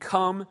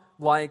become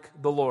like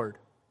the Lord.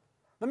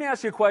 Let me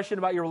ask you a question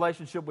about your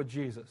relationship with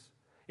Jesus.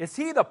 Is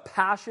He the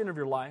passion of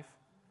your life?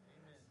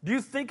 Do you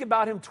think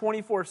about Him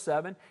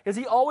 24/7? Is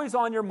He always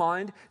on your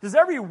mind? Does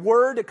every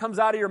word that comes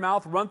out of your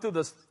mouth run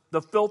through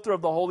the filter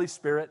of the Holy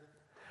Spirit?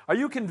 Are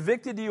you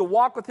convicted? Do you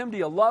walk with Him? Do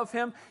you love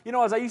Him? You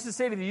know, as I used to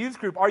say to the youth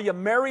group, are you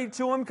married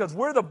to Him? Because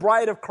we're the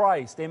bride of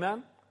Christ.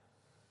 Amen?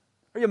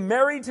 Are you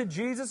married to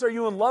Jesus? Are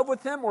you in love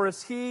with Him? Or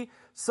is He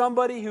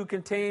somebody who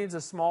contains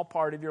a small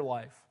part of your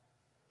life?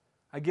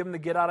 I give Him the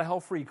get out of hell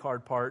free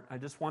card part. I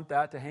just want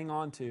that to hang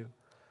on to.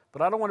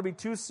 But I don't want to be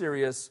too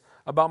serious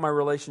about my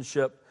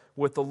relationship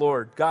with the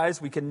Lord.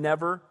 Guys, we can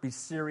never be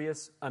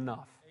serious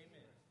enough.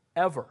 Amen.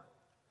 Ever.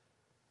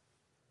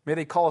 May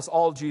they call us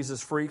all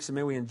Jesus freaks, and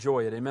may we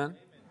enjoy it. Amen? Amen.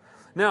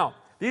 Now,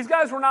 these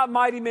guys were not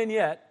mighty men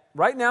yet.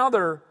 Right now,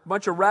 they're a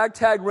bunch of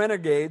ragtag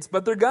renegades,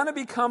 but they're going to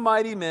become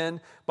mighty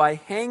men by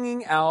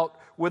hanging out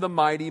with a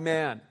mighty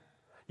man.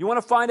 You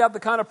want to find out the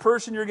kind of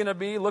person you're going to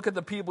be? Look at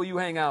the people you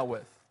hang out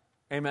with.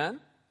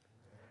 Amen?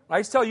 I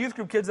used to tell youth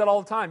group kids that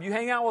all the time. You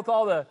hang out with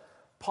all the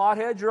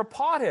potheads, you're a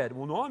pothead.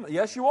 Well, no,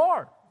 yes, you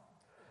are.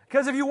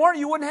 Because if you weren't,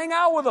 you wouldn't hang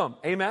out with them.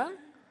 Amen?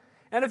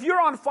 And if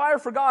you're on fire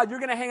for God, you're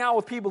going to hang out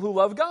with people who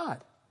love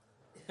God.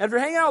 And if you're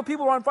hanging out with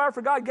people who are on fire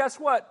for God, guess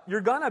what?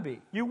 You're going to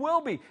be. You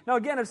will be. Now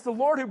again, it's the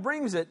Lord who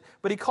brings it,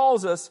 but He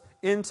calls us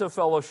into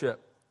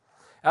fellowship.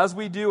 As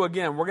we do,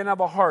 again, we're going to have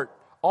a heart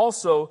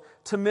also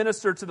to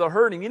minister to the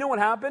hurting. You know what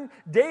happened?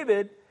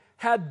 David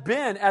had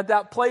been at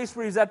that place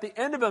where he's at the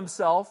end of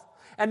himself,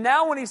 and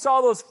now when he saw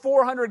those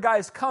 400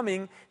 guys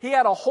coming, he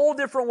had a whole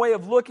different way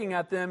of looking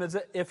at them as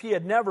if he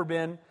had never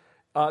been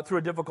through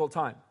a difficult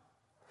time.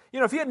 You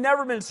know, if he had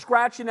never been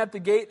scratching at the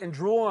gate and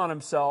drooling on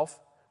himself,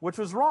 which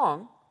was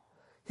wrong,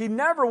 he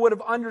never would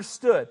have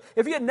understood.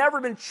 If he had never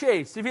been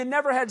chased, if he had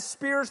never had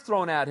spears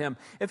thrown at him,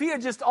 if he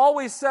had just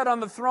always sat on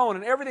the throne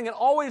and everything had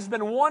always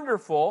been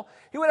wonderful,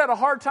 he would have had a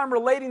hard time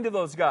relating to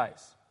those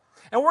guys.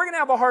 And we're going to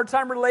have a hard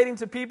time relating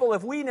to people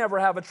if we never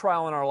have a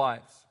trial in our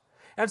lives.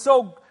 And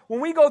so when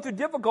we go through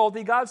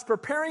difficulty, God's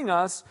preparing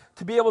us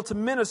to be able to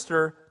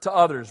minister to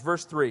others.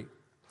 Verse 3.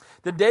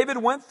 Then David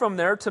went from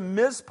there to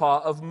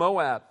Mizpah of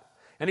Moab.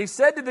 And he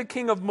said to the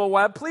king of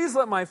Moab, please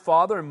let my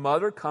father and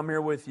mother come here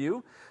with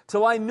you,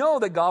 till I know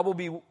that God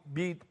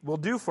will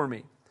do for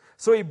me.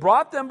 So he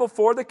brought them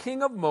before the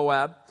king of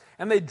Moab,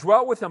 and they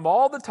dwelt with him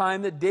all the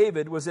time that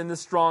David was in the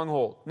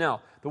stronghold.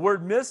 Now, the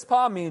word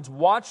Mizpah means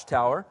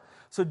watchtower.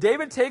 So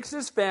David takes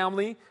his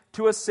family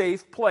to a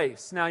safe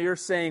place. Now you're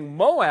saying,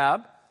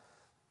 Moab?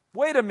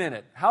 Wait a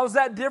minute. How's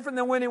that different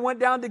than when he went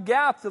down to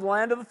Gath, to the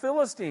land of the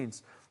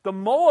Philistines? The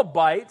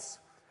Moabites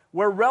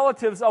were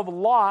relatives of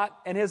Lot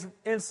and his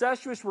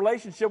incestuous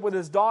relationship with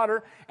his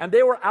daughter, and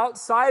they were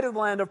outside of the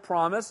land of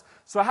promise.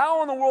 So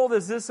how in the world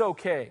is this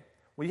okay?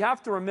 We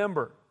have to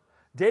remember,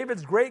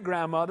 David's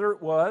great-grandmother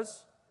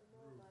was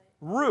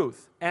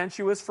Ruth, and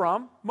she was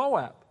from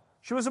Moab.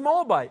 She was a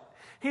Moabite.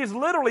 He's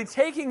literally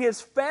taking his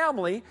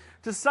family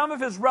to some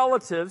of his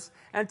relatives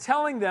and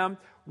telling them,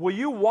 will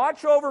you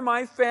watch over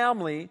my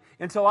family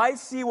until I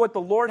see what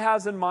the Lord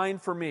has in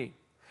mind for me?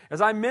 As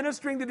I'm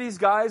ministering to these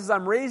guys, as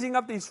I'm raising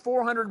up these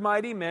 400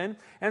 mighty men,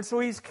 and so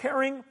he's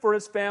caring for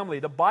his family.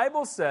 The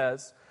Bible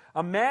says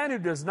a man who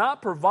does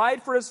not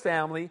provide for his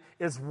family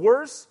is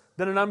worse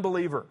than an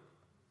unbeliever.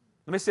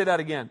 Let me say that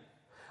again.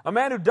 A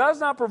man who does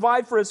not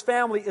provide for his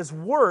family is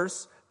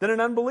worse than an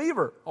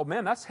unbeliever. Oh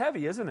man, that's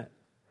heavy, isn't it?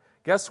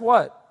 Guess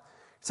what?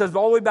 It says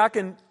all the way back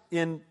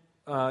in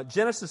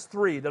Genesis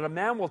 3 that a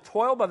man will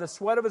toil by the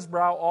sweat of his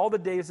brow all the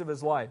days of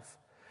his life.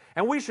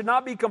 And we should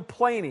not be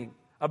complaining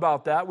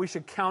about that. We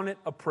should count it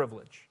a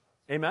privilege.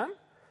 Amen?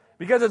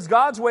 Because it's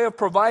God's way of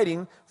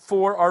providing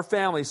for our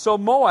family. So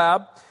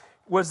Moab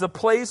was the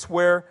place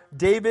where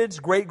David's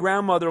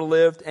great-grandmother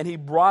lived, and he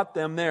brought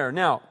them there.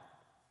 Now,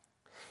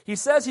 he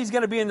says he's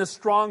going to be in the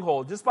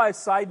stronghold. Just by a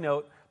side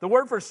note, the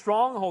word for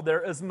stronghold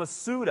there is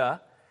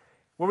Masuda,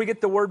 where we get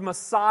the word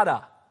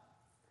Masada.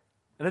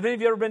 And if any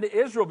of you have ever been to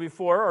Israel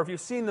before, or if you've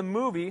seen the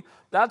movie,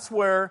 that's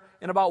where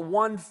in about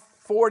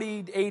 140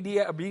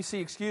 AD,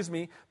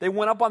 BC, they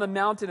went up on the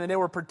mountain and they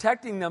were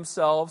protecting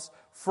themselves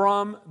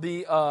from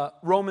the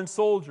Roman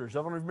soldiers.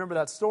 Everyone remember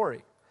that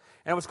story.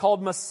 And it was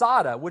called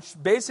Masada, which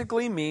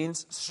basically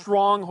means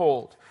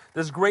stronghold.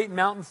 This great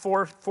mountain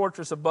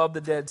fortress above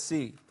the Dead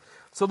Sea.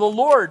 So the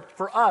Lord,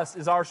 for us,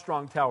 is our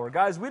strong tower.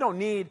 Guys, we don't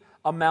need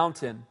a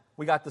mountain.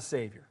 We got the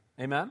Savior.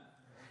 Amen?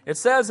 It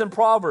says in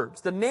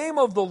Proverbs, the name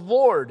of the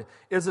Lord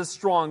is a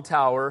strong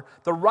tower.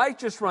 The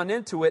righteous run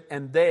into it,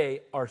 and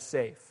they are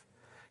safe.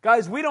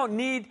 Guys, we don't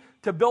need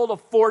to build a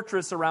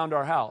fortress around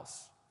our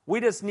house. We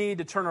just need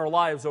to turn our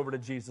lives over to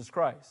Jesus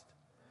Christ.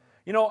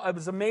 You know, it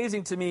was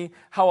amazing to me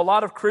how a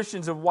lot of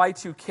Christians of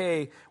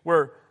Y2K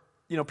were,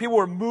 people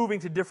were moving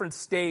to different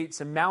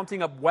states and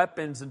mounting up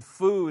weapons and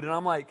food. And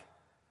I'm like,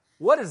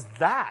 what is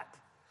that?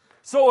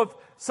 So if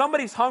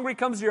somebody's hungry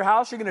comes to your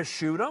house, you're going to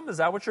shoot them? Is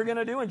that what you're going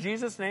to do in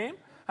Jesus' name?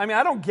 I mean,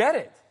 I don't get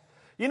it.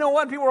 You know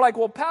what? People are like,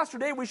 well, Pastor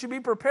Dave, we should be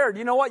prepared.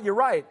 You know what? You're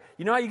right.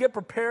 You know how you get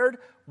prepared?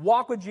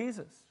 Walk with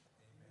Jesus.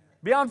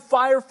 Be on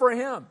fire for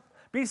Him.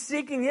 Be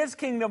seeking His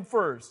kingdom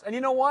first. And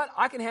you know what?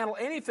 I can handle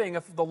anything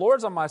if the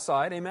Lord's on my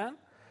side. Amen?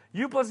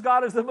 You plus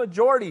God is the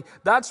majority.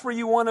 That's where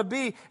you want to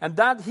be. And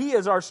that He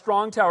is our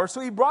strong tower.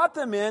 So He brought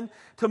them in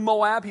to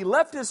Moab. He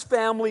left His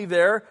family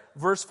there.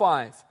 Verse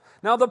 5.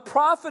 Now the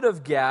prophet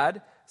of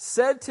Gad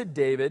said to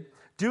David,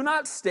 do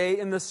not stay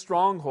in the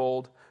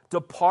stronghold.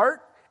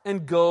 Depart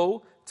and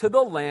go to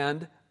the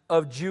land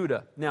of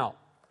Judah. Now,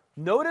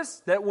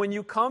 notice that when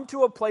you come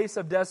to a place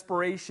of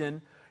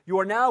desperation, you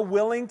are now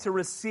willing to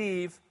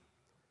receive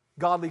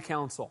godly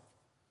counsel.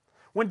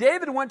 When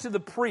David went to the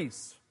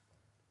priests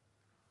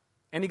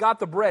and he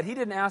got the bread, he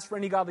didn't ask for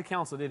any godly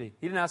counsel, did he?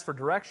 He didn't ask for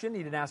direction.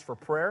 He didn't ask for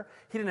prayer.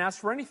 He didn't ask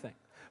for anything.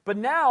 But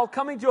now,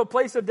 coming to a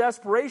place of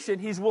desperation,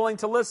 he's willing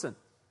to listen.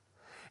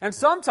 And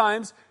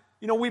sometimes,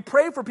 we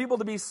pray for people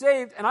to be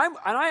saved, and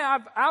I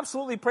have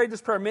absolutely prayed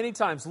this prayer many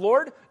times.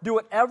 Lord, do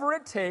whatever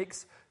it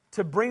takes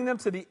to bring them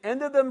to the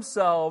end of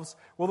themselves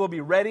where they'll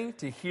be ready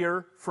to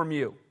hear from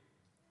you.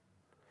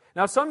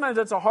 Now, sometimes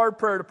that's a hard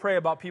prayer to pray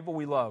about people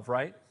we love,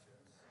 right?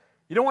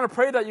 You don't want to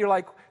pray that. You're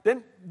like,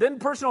 then the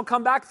person will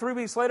come back 3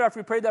 weeks later after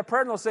we prayed that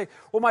prayer and they'll say,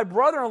 well, my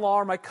brother-in-law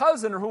or my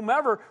cousin or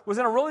whomever was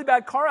in a really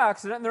bad car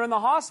accident and they're in the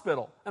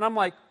hospital. And I'm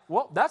like,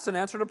 well, that's an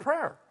answer to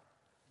prayer.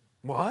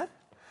 What?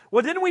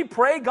 Well, didn't we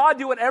pray God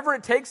do whatever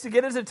it takes to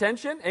get his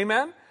attention?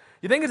 Amen?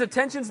 You think his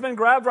attention's been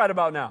grabbed right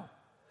about now?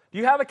 Do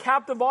you have a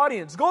captive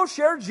audience? Go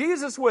share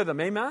Jesus with him.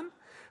 Amen?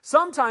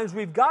 Sometimes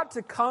we've got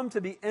to come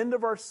to the end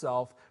of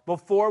ourselves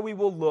before we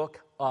will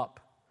look up.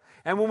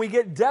 And when we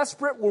get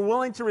desperate, we're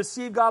willing to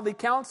receive godly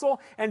counsel.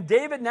 And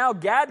David now,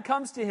 Gad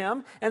comes to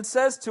him and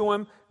says to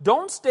him,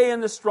 don't stay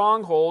in the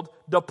stronghold,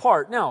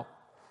 depart. Now,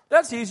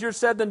 that's easier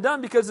said than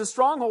done because the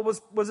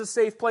stronghold was a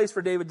safe place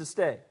for David to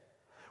stay.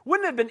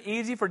 Wouldn't it have been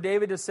easy for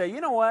David to say,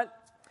 you know what?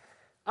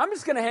 I'm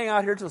just going to hang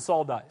out here till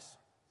Saul dies.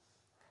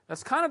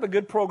 That's kind of a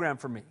good program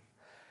for me.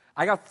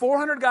 I got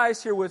 400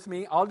 guys here with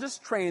me. I'll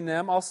just train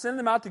them. I'll send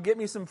them out to get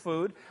me some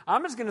food.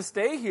 I'm just going to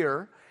stay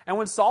here. And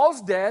when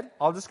Saul's dead,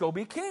 I'll just go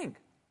be king.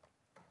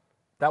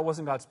 That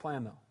wasn't God's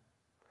plan, though.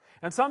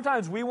 And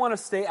sometimes we want to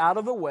stay out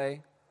of the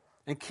way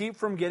and keep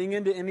from getting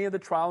into any of the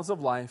trials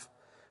of life,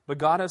 but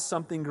God has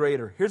something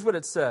greater. Here's what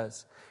it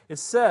says. It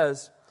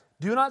says,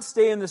 do not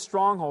stay in the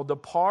stronghold.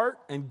 Depart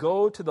and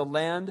go to the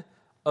land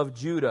of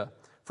Judah.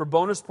 For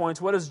bonus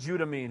points, what does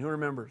Judah mean? Who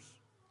remembers?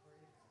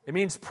 It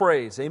means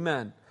praise.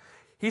 Amen.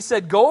 He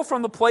said, go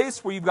from the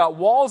place where you've got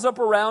walls up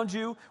around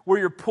you, where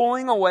you're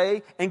pulling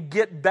away, and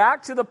get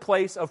back to the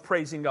place of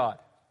praising God.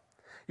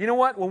 You know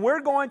what? When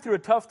we're going through a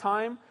tough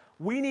time,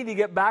 we need to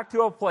get back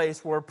to a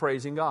place where we're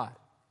praising God.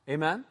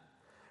 Amen?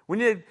 We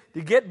need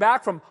to get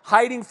back from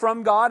hiding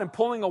from God and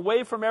pulling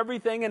away from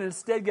everything and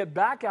instead get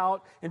back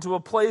out into a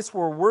place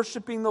where we're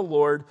worshiping the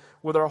Lord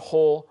with our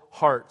whole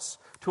hearts.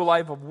 To a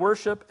life of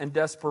worship and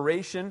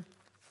desperation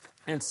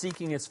and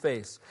seeking his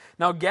face.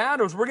 Now Gad,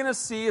 as we're going to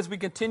see as we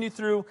continue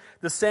through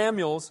the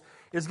Samuels,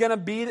 is going to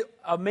be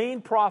a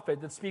main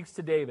prophet that speaks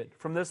to David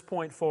from this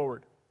point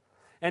forward.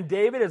 And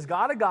David has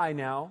got a guy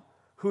now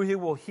who he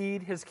will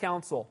heed his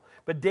counsel.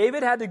 But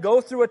David had to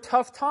go through a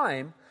tough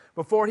time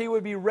before he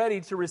would be ready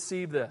to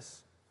receive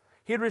this.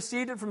 He had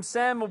received it from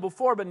Samuel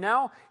before, but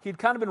now he'd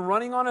kind of been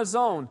running on his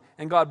own,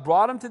 and God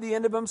brought him to the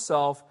end of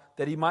himself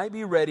that he might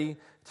be ready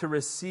to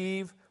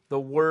receive the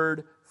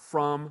word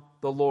from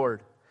the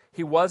Lord.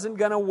 He wasn't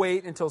going to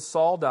wait until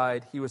Saul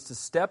died. He was to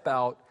step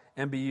out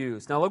and be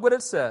used. Now look what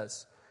it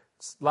says.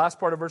 Last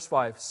part of verse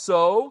 5.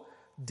 So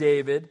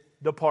David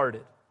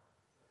departed.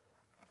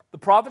 The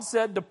prophet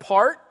said,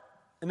 depart.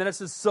 And then it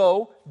says,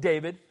 so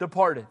David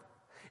departed.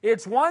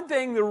 It's one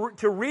thing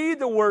to read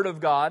the Word of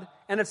God,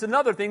 and it's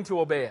another thing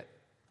to obey it.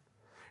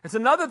 It's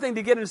another thing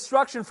to get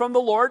instruction from the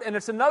Lord, and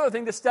it's another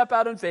thing to step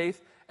out in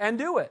faith and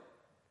do it.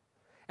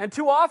 And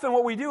too often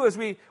what we do is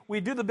we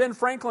do the Ben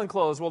Franklin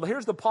close. Well,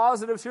 here's the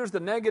positives, here's the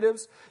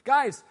negatives.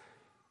 Guys,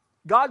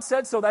 God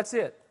said so, that's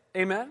it.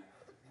 Amen?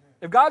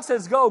 If God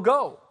says go,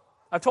 go.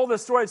 I've told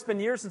this story, it's been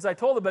years since I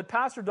told it, but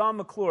Pastor Don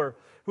McClure,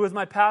 who was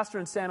my pastor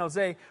in San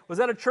Jose, was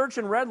at a church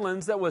in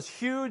Redlands that was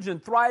huge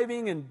and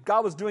thriving, and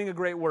God was doing a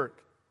great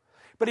work.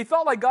 But he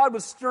felt like God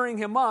was stirring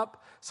him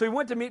up, so he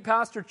went to meet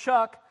Pastor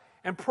Chuck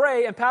and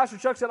pray, and Pastor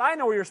Chuck said, I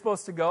know where you're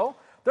supposed to go.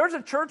 There's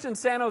a church in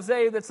San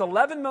Jose that's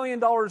 $11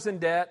 million in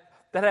debt,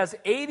 that has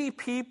 80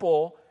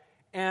 people,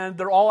 and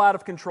they're all out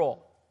of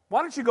control.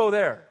 Why don't you go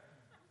there?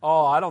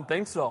 Oh, I don't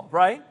think so,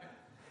 right?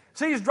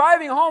 So he's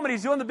driving home, and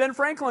he's doing the Ben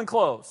Franklin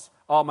close.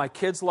 Oh, my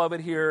kids love it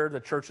here. The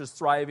church is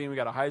thriving. We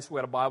got a high school, we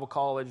got a Bible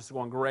college. It's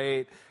going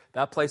great.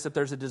 That place, if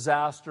there's a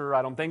disaster,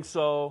 I don't think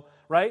so,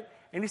 right?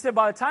 And he said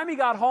by the time he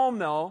got home,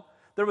 though,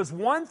 there was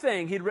one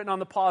thing he'd written on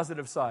the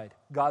positive side.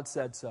 God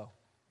said so.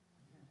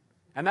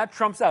 And that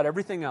trumps out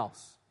everything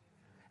else.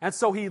 And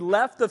so he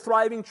left the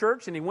thriving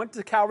church and he went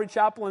to Calvary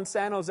Chapel in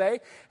San Jose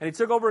and he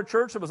took over a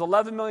church that was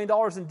 $11 million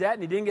in debt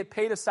and he didn't get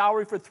paid a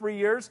salary for 3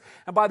 years.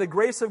 And by the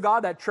grace of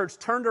God, that church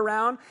turned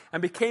around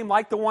and became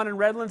like the one in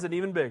Redlands and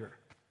even bigger.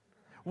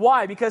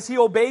 Why? Because he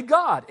obeyed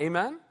God.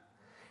 Amen?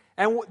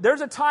 And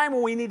there's a time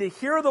when we need to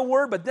hear the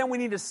word, but then we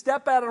need to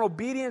step out in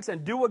obedience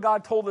and do what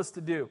God told us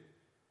to do.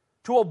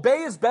 To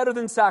obey is better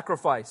than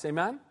sacrifice.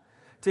 Amen?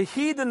 To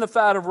heed than the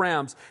fat of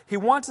rams. He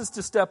wants us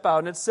to step out.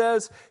 And it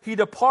says, he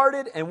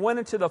departed and went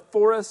into the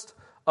forest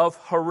of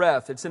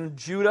Hereth. It's in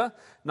Judah,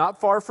 not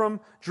far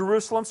from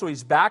Jerusalem. So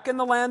he's back in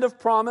the land of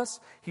promise.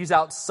 He's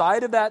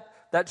outside of that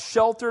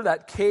shelter,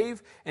 that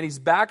cave, and he's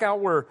back out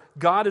where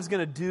God is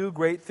going to do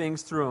great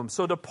things through him.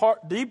 So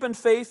depart deep in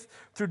faith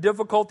through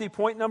difficulty.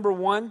 Point number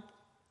 1,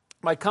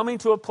 by coming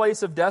to a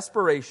place of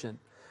desperation,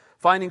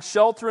 finding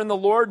shelter in the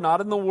Lord, not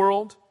in the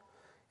world.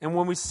 And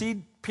when we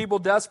see people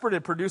desperate,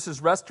 it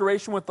produces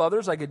restoration with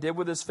others, like it did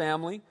with his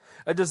family.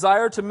 A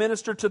desire to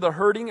minister to the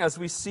hurting, as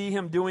we see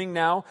him doing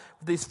now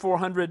with these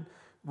 400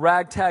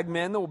 ragtag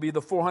men that will be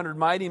the 400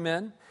 mighty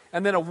men.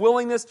 And then a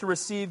willingness to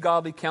receive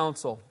godly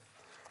counsel.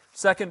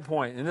 Second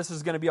point, and this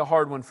is going to be a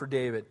hard one for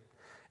David.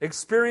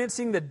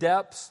 Experiencing the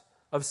depths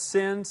of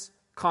sin's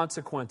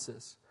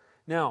consequences.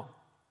 Now,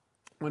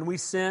 when we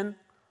sin,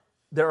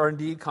 there are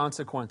indeed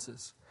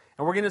consequences.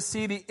 And we're going to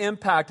see the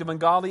impact of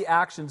ungodly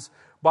actions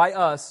by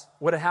us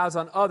what it has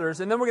on others.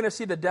 And then we're going to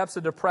see the depths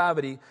of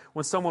depravity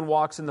when someone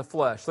walks in the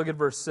flesh. Look at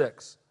verse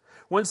 6.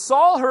 When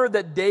Saul heard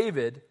that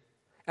David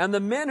and the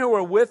men who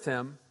were with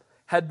him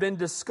had been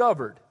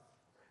discovered,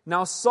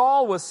 now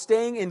Saul was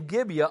staying in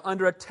Gibeah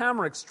under a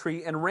tamarisk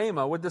tree in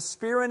Ramah with the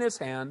spear in his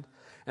hand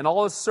and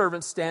all his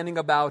servants standing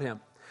about him.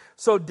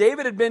 So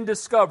David had been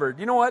discovered.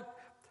 You know what?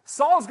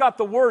 Saul's got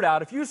the word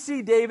out. If you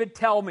see David,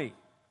 tell me.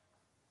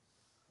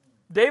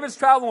 David's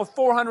traveling with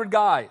 400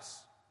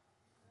 guys.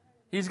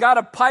 He's got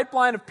a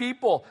pipeline of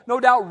people, no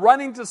doubt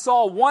running to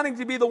Saul, wanting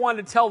to be the one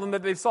to tell them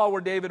that they saw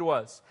where David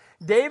was.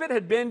 David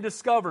had been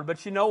discovered,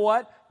 but you know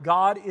what?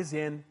 God is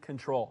in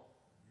control.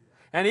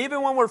 And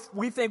even when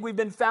we think we've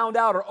been found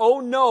out, or, oh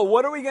no,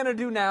 what are we going to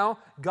do now?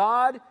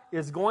 God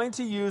is going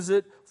to use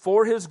it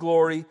for His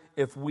glory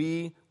if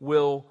we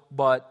will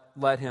but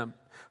let Him.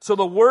 So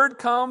the word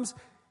comes,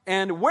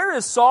 and where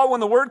is Saul when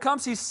the word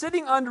comes? He's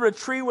sitting under a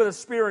tree with a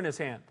spear in his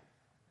hand.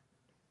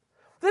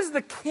 This is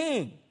the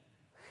king.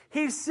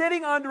 He's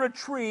sitting under a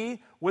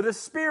tree with a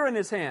spear in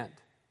his hand.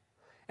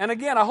 And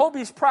again, I hope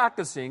he's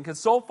practicing, because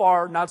so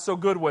far, not so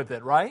good with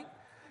it, right?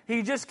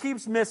 He just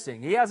keeps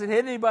missing. He hasn't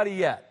hit anybody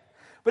yet.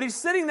 But he's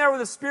sitting there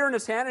with a spear in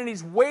his hand, and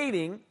he's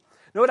waiting,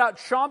 no doubt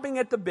chomping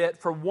at the bit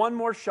for one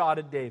more shot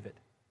at David.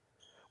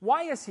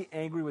 Why is he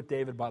angry with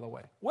David, by the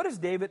way? What has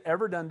David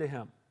ever done to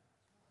him?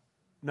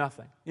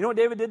 Nothing. You know what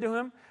David did to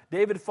him?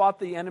 David fought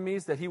the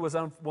enemies that he was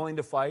unwilling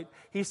to fight.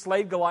 He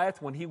slayed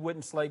Goliath when he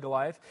wouldn't slay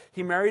Goliath.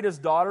 He married his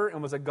daughter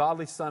and was a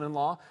godly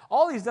son-in-law.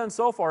 All he's done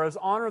so far is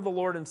honor the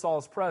Lord in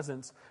Saul's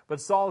presence,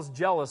 but Saul's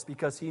jealous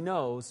because he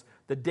knows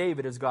that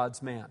David is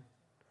God's man.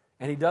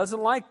 And he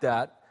doesn't like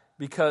that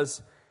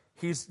because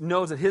he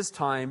knows that his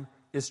time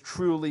is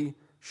truly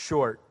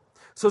short.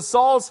 So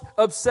Saul's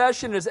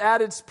obsession is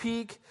at its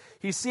peak.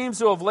 He seems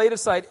to have laid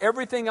aside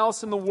everything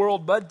else in the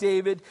world but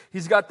David.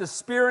 He's got the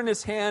spear in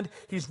his hand.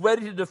 He's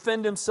ready to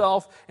defend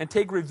himself and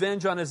take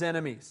revenge on his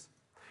enemies.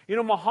 You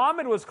know,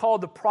 Muhammad was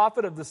called the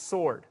prophet of the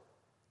sword.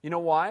 You know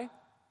why?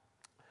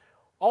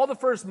 All the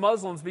first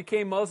Muslims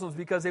became Muslims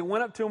because they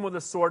went up to him with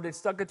a sword, they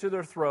stuck it to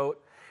their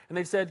throat, and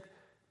they said,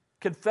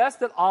 confess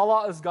that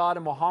Allah is God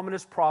and Muhammad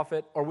is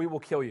prophet, or we will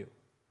kill you.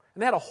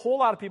 And they had a whole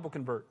lot of people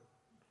convert.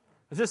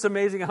 It's just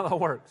amazing how that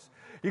works.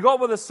 You go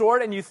up with a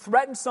sword and you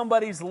threaten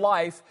somebody's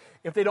life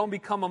if they don't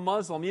become a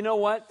Muslim. You know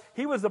what?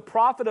 He was the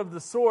prophet of the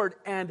sword,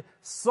 and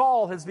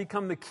Saul has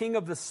become the king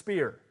of the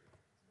spear.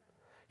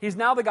 He's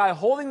now the guy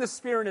holding the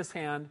spear in his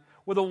hand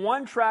with a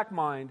one-track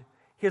mind.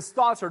 His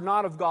thoughts are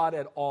not of God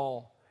at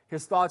all.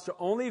 His thoughts are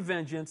only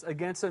vengeance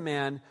against a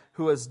man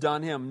who has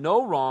done him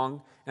no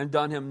wrong and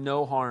done him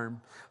no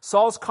harm.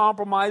 Saul's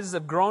compromises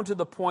have grown to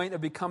the point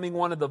of becoming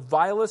one of the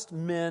vilest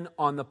men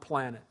on the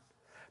planet.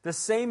 The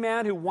same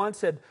man who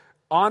once had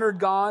honored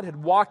God,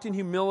 had walked in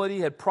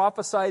humility, had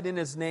prophesied in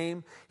His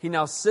name, he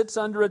now sits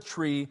under a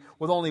tree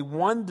with only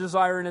one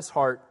desire in his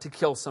heart, to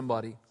kill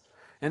somebody.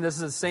 And this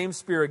is the same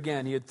spear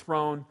again he had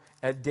thrown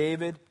at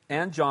David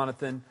and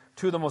Jonathan,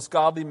 two of the most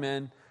godly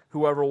men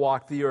who ever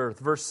walked the earth.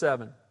 Verse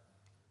 7.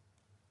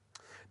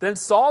 Then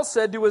Saul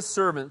said to his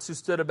servants who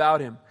stood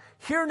about him,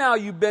 "Hear now,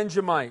 you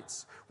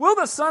Benjamites. Will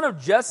the son of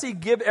Jesse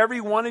give every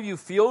one of you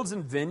fields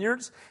and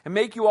vineyards, and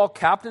make you all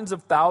captains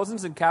of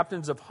thousands and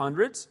captains of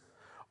hundreds?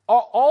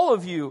 All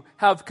of you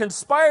have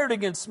conspired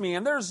against me,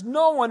 and there's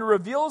no one who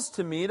reveals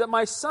to me that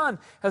my son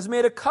has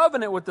made a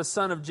covenant with the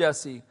son of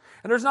Jesse.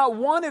 And there's not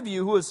one of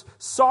you who is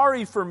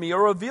sorry for me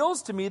or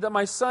reveals to me that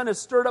my son has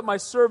stirred up my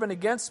servant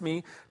against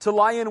me to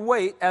lie in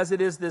wait as it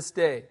is this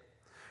day."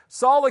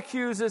 Saul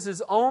accuses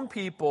his own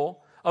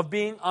people of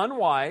being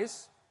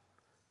unwise.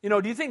 You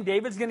know, do you think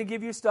David's going to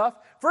give you stuff?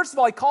 First of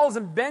all, he calls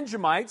them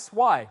Benjamites.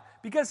 Why?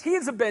 Because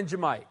he's a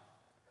Benjamite.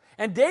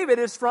 And David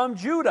is from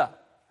Judah.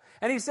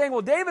 And he's saying,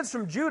 well, David's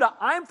from Judah,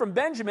 I'm from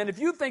Benjamin. If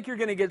you think you're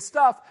going to get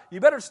stuff, you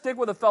better stick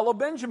with a fellow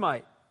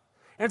Benjamite.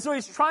 And so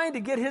he's trying to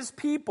get his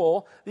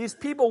people, these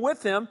people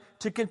with him,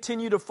 to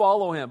continue to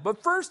follow him.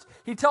 But first,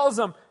 he tells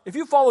them, if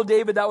you follow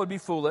David, that would be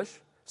foolish.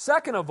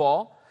 Second of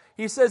all,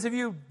 he says, if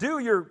you do,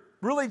 you're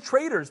really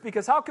traitors,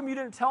 because how come you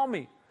didn't tell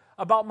me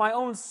about my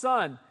own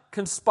son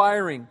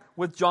conspiring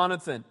with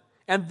Jonathan?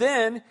 And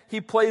then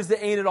he plays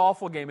the ain't it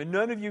awful game, and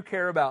none of you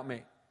care about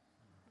me.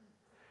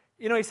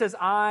 You know, he says,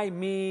 I,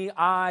 me,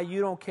 I,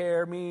 you don't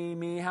care,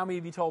 me, how many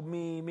of you told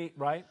me,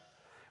 right?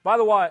 By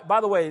the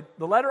way,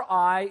 the letter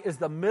I is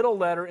the middle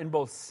letter in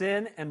both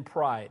sin and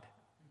pride.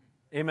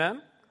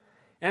 Amen?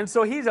 And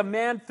so he's a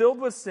man filled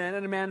with sin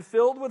and a man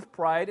filled with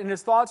pride, and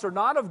his thoughts are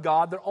not of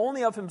God, they're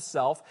only of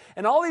himself.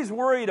 And all he's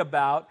worried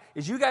about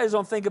is you guys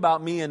don't think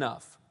about me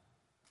enough.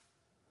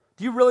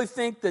 Do you really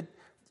think that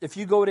if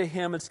you go to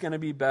him, it's going to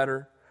be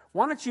better?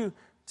 Why don't you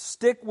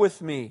stick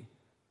with me?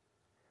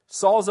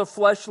 Saul's a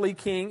fleshly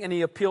king, and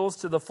he appeals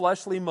to the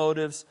fleshly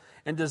motives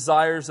and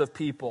desires of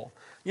people.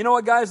 You know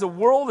what, guys? The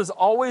world is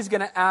always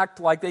going to act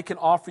like they can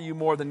offer you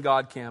more than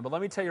God can. But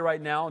let me tell you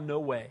right now, no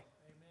way.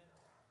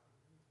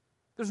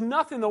 There's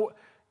nothing.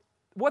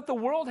 What the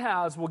world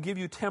has will give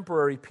you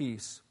temporary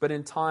peace, but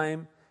in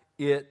time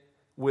it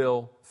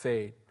will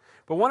fade.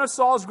 But one of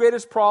Saul's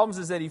greatest problems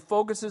is that he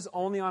focuses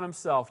only on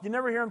himself. You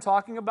never hear him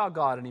talking about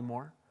God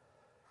anymore.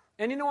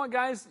 And you know what,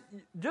 guys?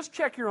 Just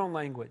check your own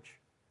language.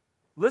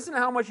 Listen to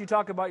how much you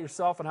talk about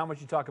yourself and how much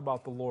you talk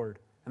about the Lord.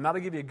 And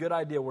that'll give you a good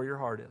idea where your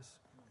heart is.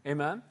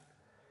 Amen?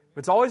 If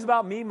it's always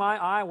about me, my,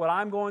 I, what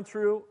I'm going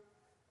through,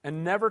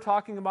 and never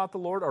talking about the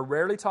Lord or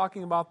rarely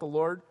talking about the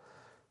Lord,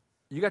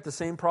 you got the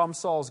same problem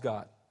Saul's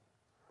got.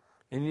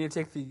 And you need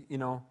to take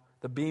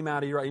the beam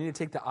out of your eye. You need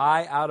to take the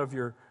I out of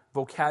your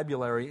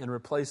vocabulary and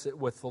replace it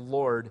with the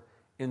Lord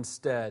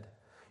instead.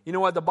 You know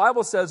what? The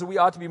Bible says that we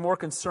ought to be more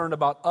concerned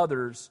about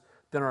others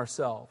than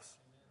ourselves.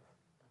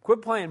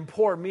 Quit playing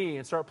poor me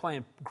and start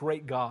playing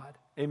great God.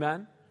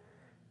 Amen?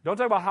 Don't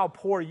talk about how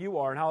poor you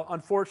are and how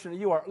unfortunate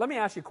you are. Let me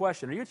ask you a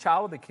question. Are you a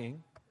child of the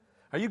King?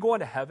 Are you going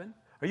to heaven?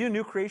 Are you a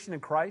new creation in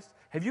Christ?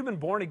 Have you been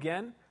born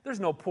again? There's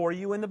no poor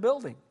you in the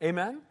building.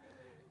 Amen?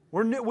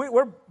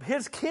 We're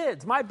His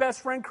kids. My best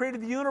friend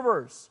created the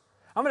universe.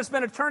 I'm going to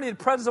spend eternity in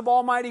the presence of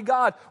Almighty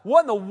God.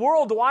 What in the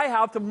world do I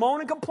have to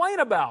moan and complain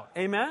about?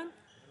 Amen?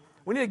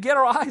 We need to get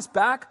our eyes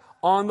back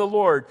on the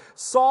Lord.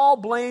 Saul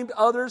blamed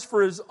others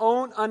for his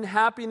own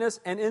unhappiness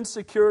and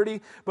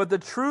insecurity, but the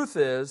truth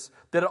is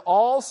that it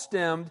all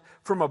stemmed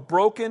from a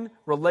broken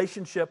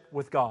relationship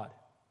with God.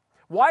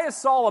 Why is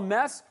Saul a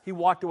mess? He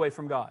walked away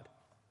from God.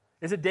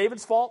 Is it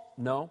David's fault?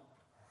 No.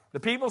 The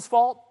people's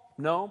fault?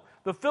 No.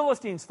 The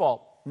Philistines'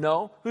 fault?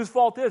 No. Whose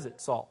fault is it?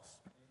 Saul's.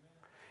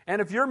 And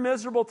if you're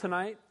miserable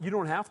tonight, you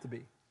don't have to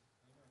be.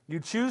 You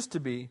choose to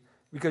be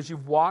because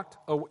you've walked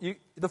away.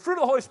 The fruit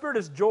of the Holy Spirit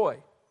is joy.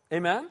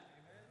 Amen?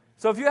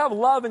 So if you have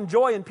love and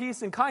joy and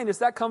peace and kindness,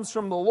 that comes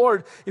from the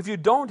Lord. If you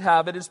don't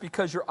have it, it's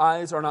because your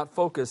eyes are not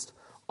focused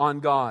on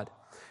God.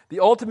 The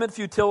ultimate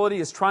futility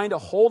is trying to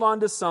hold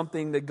on to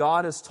something that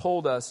God has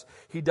told us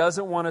He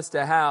doesn't want us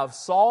to have.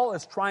 Saul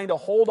is trying to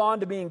hold on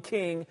to being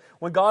king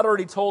when God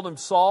already told him,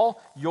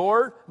 Saul,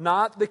 you're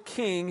not the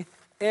king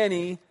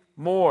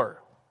anymore.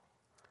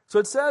 So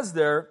it says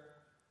there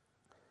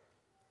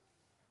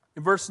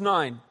in verse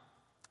 9,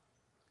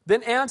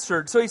 then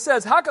answered. So he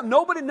says, how come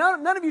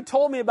none of you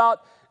told me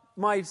about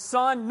my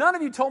son? None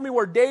of you told me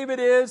where David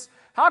is.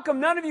 How come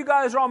none of you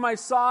guys are on my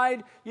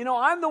side? You know,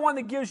 I'm the one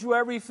that gives you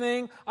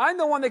everything. I'm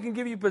the one that can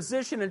give you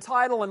position and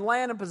title and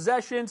land and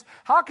possessions.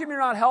 How come you're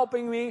not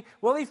helping me?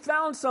 Well, he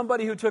found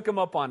somebody who took him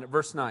up on it.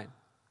 Verse 9.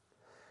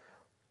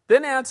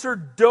 Then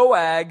answered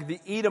Doeg the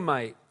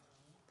Edomite,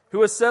 who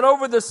was set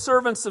over the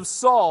servants of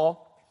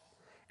Saul,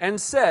 and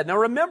said, now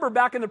remember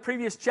back in the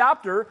previous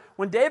chapter,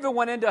 when David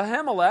went into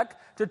Ahimelech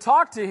to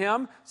talk to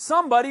him,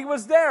 somebody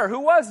was there.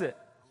 Who was it?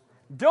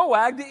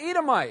 Doeg the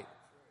Edomite.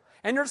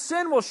 And your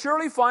sin will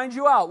surely find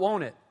you out,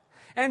 won't it?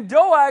 And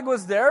Doeg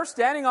was there,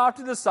 standing off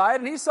to the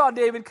side, and he saw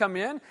David come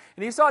in,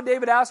 and he saw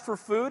David ask for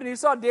food, and he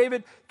saw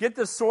David get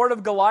the sword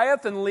of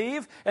Goliath and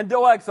leave, and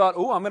Doeg thought,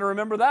 ooh, I'm going to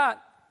remember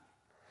that.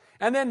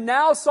 And then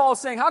now Saul's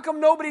saying, how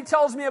come nobody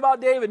tells me about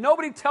David?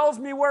 Nobody tells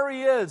me where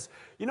he is.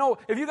 You know,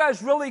 if you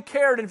guys really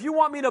cared, and if you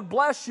want me to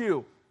bless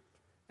you.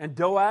 And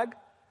Doeg,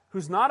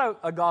 who's not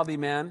a godly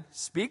man,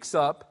 speaks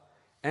up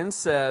and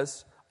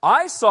says,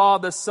 I saw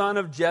the son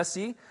of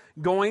Jesse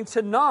going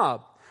to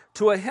Nob,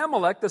 to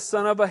Ahimelech, the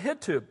son of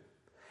Ahitub.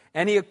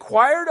 And he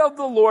inquired of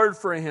the Lord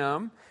for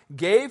him,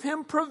 gave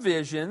him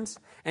provisions,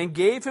 and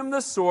gave him the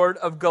sword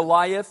of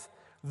Goliath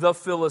the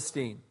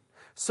Philistine.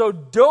 So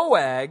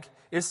Doeg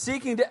is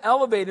seeking to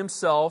elevate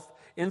himself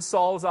in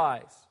Saul's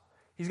eyes.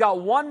 He's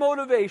got one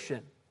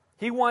motivation.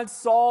 He wants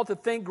Saul to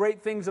think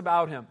great things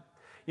about him.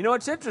 You know,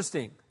 it's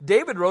interesting.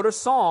 David wrote a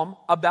psalm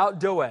about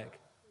Doeg.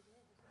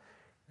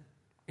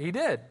 He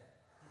did.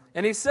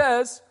 And he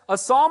says, a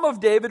psalm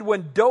of David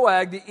when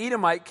Doeg the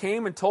Edomite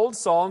came and told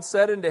Saul and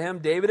said unto him,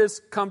 David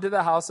has come to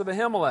the house of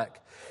Ahimelech.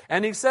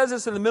 And he says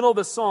this in the middle of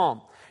the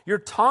psalm. Your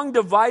tongue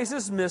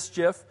devises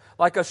mischief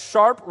like a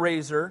sharp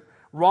razor,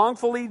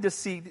 working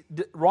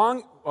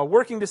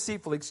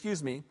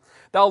deceitfully,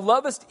 Thou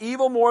lovest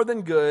evil more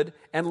than good,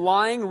 and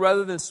lying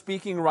rather than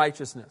speaking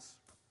righteousness.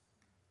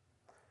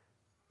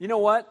 You know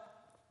what?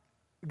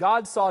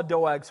 God saw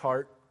Doeg's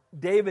heart.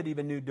 David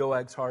even knew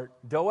Doeg's heart.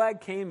 Doeg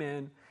came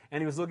in,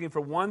 and he was looking for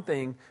one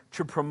thing,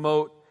 to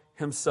promote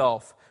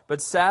himself.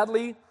 But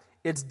sadly,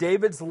 it's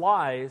David's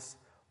lies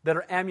that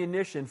are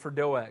ammunition for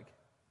Doeg.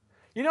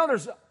 You know,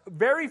 there's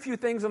very few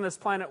things on this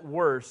planet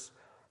worse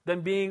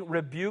than being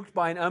rebuked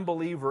by an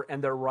unbeliever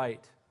and they're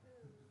right.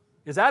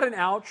 Is that an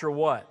ouch or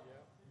what?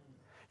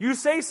 You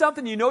say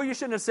something you know you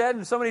shouldn't have said,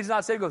 and somebody's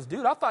not saying, goes,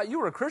 dude, I thought you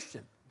were a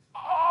Christian.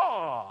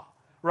 Oh,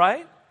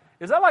 right?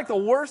 Is that like the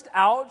worst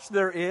ouch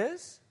there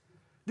is?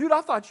 Dude,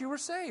 I thought you were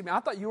saved. I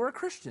thought you were a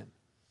Christian.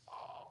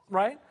 Oh,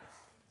 right?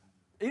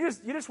 You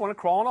just want to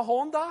crawl in a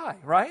hole and die,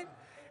 right?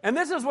 And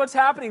this is what's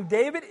happening.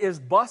 David is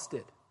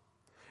busted.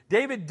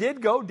 David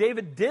did go,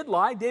 David did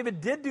lie, David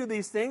did do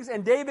these things,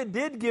 and David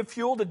did give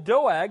fuel to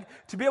Doeg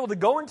to be able to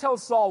go and tell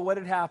Saul what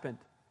had happened.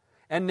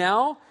 And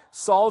now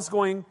Saul's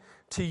going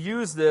to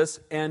use this,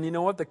 and you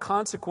know what? The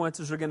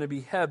consequences are going to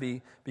be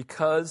heavy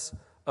because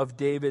of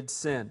David's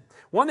sin.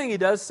 One thing he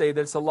does say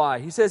that's a lie.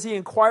 He says he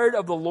inquired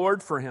of the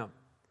Lord for him.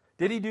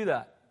 Did he do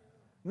that?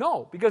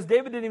 No, because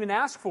David didn't even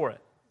ask for it.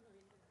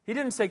 He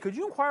didn't say, could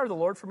you inquire of the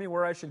Lord for me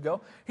where I should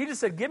go? He just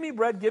said, give me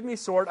bread, give me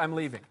sword, I'm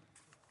leaving.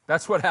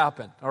 That's what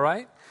happened, all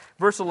right?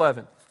 Verse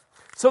 11.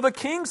 So the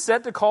king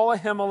sent to call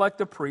Ahimelech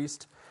the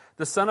priest,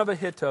 the son of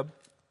Ahitub,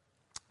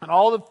 and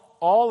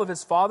all of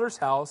his father's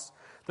house,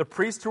 the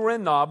priests who were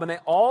in Nob, and they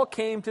all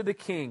came to the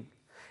king.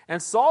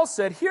 And Saul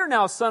said, hear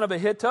now, son of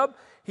Ahitub.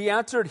 He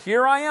answered,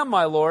 here I am,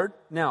 my lord.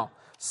 Now,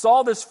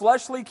 Saul, this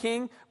fleshly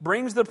king,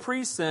 brings the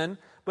priests in,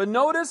 but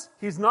notice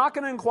he's not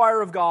going to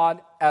inquire of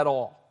God at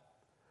all.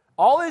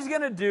 All he's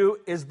going to do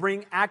is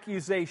bring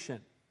accusation.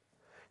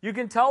 You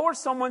can tell where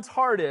someone's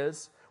heart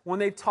is when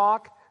they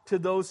talk to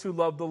those who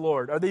love the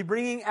Lord. Are they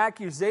bringing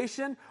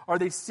accusation? Or are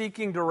they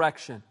seeking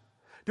direction?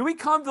 Do we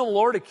come to the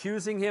Lord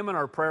accusing Him in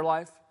our prayer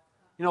life?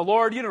 You know,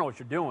 Lord, you don't know what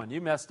you're doing.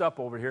 You messed up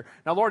over here.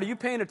 Now, Lord, are you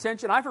paying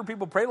attention? I've heard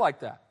people pray like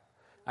that.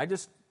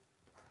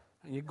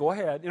 You go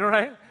ahead. You know,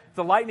 right? If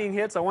the lightning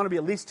hits, I want to be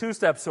at least 2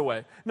 steps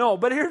away. No,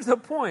 but here's the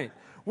point.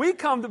 We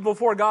come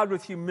before God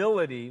with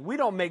humility. We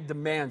don't make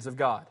demands of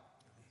God.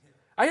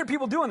 I hear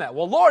people doing that.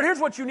 Well, Lord, here's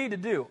what you need to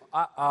do.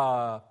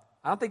 I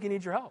don't think He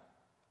needs your help.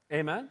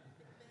 Amen?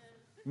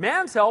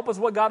 Man's help is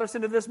what got us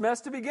into this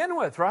mess to begin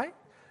with, right?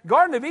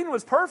 Garden of Eden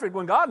was perfect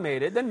when God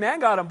made it. Then man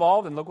got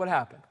involved, and look what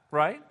happened,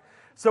 right?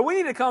 So we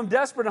need to come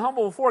desperate and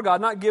humble before God,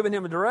 not giving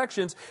Him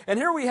directions. And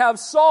here we have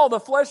Saul,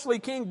 the fleshly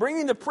king,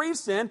 bringing the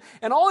priests in,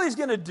 and all he's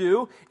going to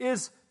do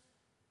is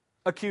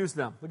accuse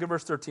them. Look at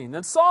verse 13.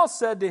 Then Saul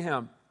said to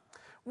him,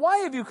 why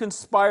have you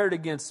conspired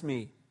against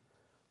me,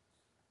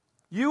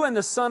 you and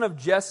the son of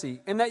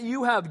Jesse, in that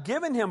you have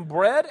given him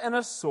bread and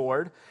a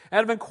sword, and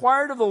have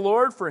inquired of the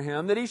Lord for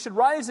him, that he should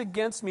rise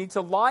against me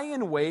to lie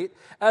in wait,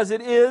 as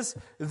it is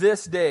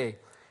this day?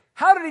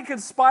 How did he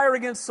conspire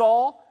against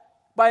Saul?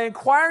 By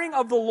inquiring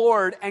of the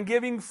Lord and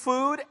giving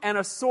food and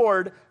a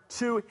sword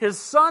to his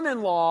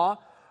son-in-law,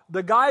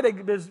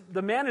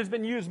 the man who's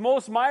been used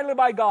most mightily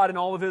by God in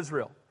all of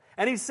Israel.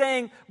 And he's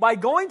saying, by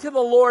going to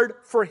the Lord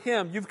for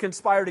him, you've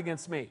conspired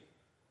against me.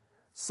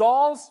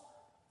 Saul's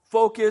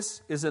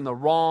focus is in the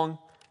wrong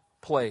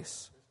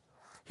place.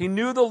 He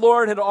knew the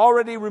Lord had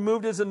already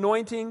removed his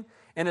anointing,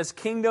 and his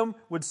kingdom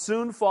would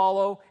soon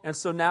follow, and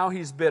so now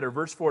he's bitter.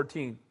 Verse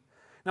 14.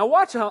 Now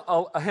watch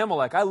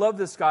Ahimelech. I love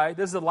this guy.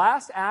 This is the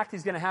last act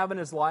he's going to have in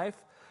his life.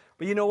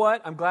 But you know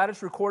what? I'm glad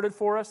it's recorded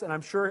for us, and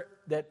I'm sure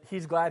that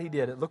he's glad he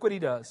did it. Look what he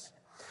does.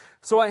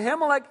 So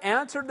Ahimelech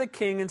answered the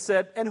king and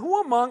said, and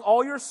who among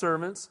all your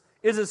servants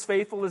is as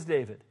faithful as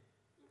David?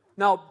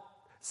 Now,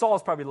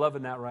 Saul's probably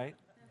loving that, right?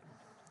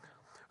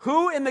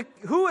 Who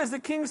is the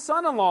king's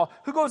son-in-law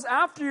who goes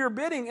after your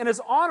bidding and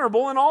is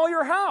honorable in all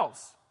your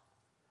house?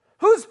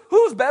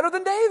 Who's better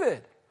than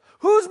David?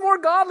 Who's more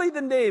godly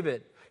than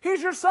David?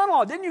 He's your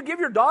son-in-law. Didn't you give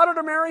your daughter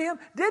to marry him?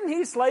 Didn't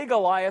he slay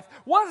Goliath?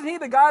 Wasn't he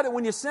the guy that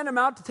when you sent him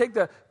out to take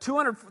the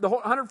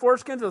 100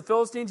 foreskins to the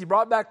Philistines, he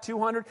brought back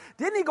 200?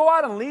 Didn't he go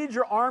out and lead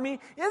your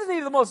army? Isn't he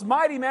the most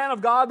mighty man of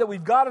God that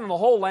we've got in the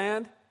whole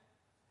land?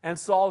 And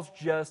Saul's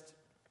just,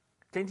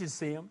 can't you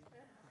see him?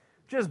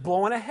 Just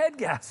blowing a head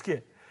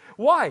gasket.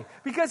 Why?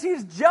 Because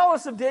he's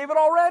jealous of David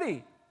already.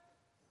 Can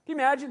you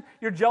imagine?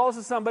 You're jealous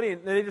of somebody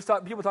and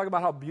people talk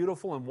about how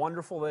beautiful and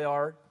wonderful they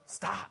are.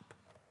 Stop.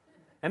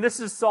 And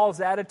this is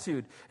Saul's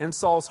attitude and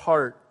Saul's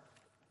heart.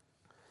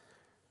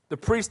 The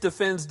priest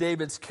defends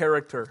David's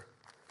character.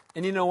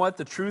 And you know what?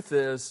 The truth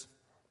is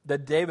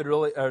that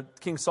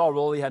King Saul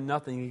really had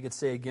nothing he could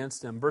say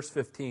against him. Verse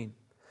 15.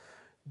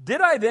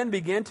 Did I then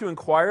begin to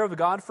inquire of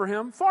God for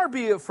him? Far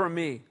be it from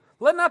me.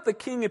 Let not the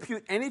king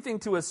impute anything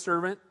to his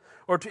servant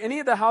or to any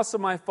of the house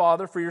of my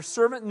father, for your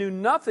servant knew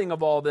nothing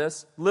of all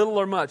this, little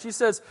or much. He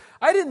says,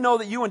 I didn't know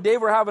that you and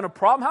David were having a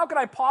problem. How could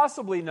I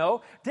possibly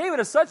know? David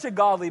is such a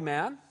godly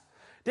man.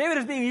 David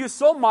is being used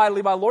so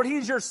mightily by the Lord.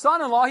 He's your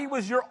son-in-law. He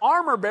was your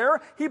armor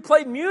bearer. He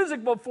played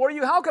music before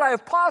you. How could I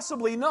have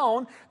possibly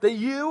known that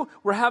you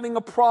were having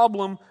a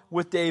problem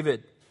with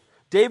David?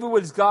 David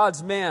was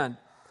God's man.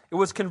 It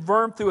was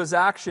confirmed through his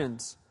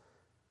actions.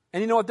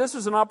 And you know what? This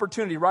was an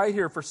opportunity right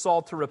here for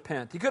Saul to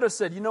repent. He could have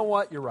said, you know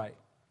what? You're right.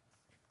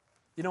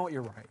 You know what?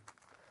 You're right.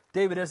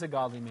 David is a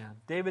godly man.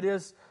 David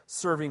is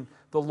serving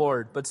the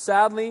Lord. But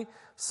sadly,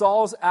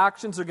 Saul's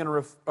actions are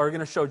going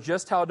to show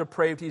just how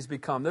depraved he's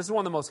become. This is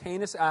one of the most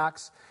heinous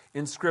acts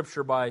in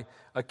Scripture by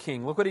a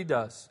king. Look what he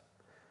does.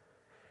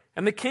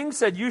 And the king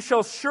said, you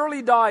shall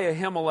surely die,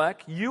 Ahimelech,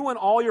 you and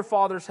all your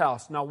father's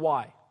house. Now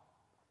why?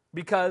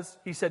 Because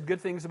he said good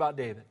things about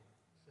David.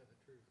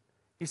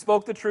 He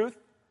spoke the truth.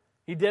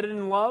 He did it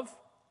in love.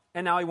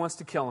 And now he wants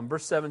to kill him.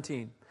 Verse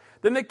 17.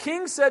 Then the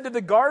king said to the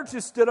guards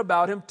who stood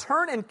about him,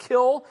 turn and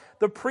kill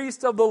the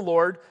priest of the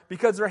Lord,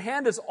 because their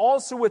hand is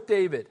also with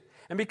David.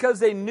 And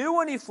because they knew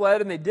when he fled,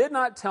 and they did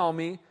not tell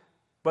me,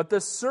 but the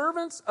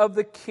servants of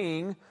the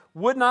king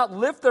would not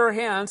lift their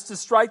hands to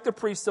strike the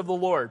priests of the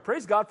Lord.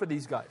 Praise God for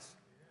these guys.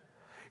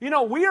 You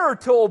know, we are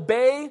to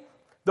obey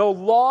the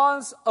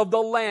laws of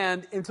the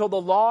land until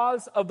the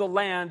laws of the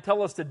land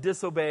tell us to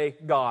disobey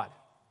God.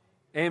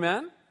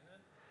 Amen?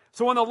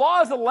 So when the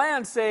laws of the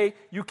land say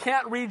you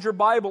can't read your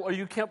Bible, or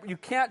you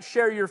can't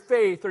share your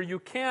faith, or you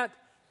can't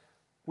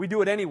We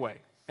do it anyway.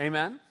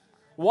 Amen?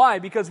 Why?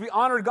 Because we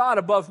honor God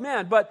above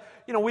man. But,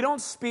 we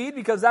don't speed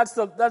because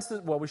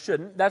well, we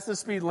shouldn't. That's the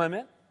speed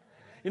limit.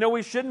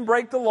 We shouldn't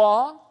break the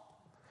law.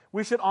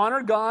 We should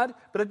honor God.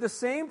 But at the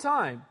same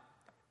time,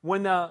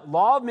 when the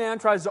law of man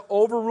tries to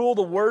overrule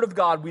the word of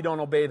God, we don't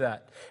obey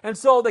that. And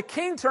so the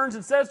king turns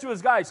and says to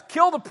his guys,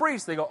 kill the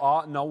priest. They go,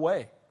 oh, no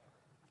way.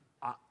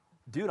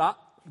 Dude,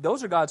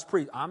 those are God's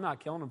priests. I'm not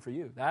killing them for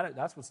you.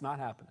 That's what's not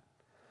happening.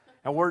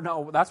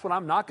 And that's what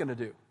I'm not going to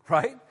do,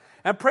 right?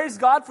 And praise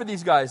God for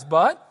these guys.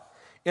 But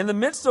in the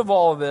midst of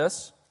all of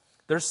this,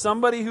 there's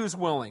somebody who's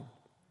willing.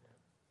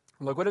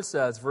 Look what it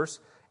says, verse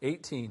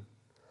 18.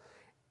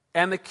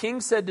 And the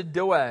king said to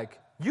Doeg,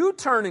 you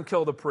turn and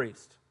kill the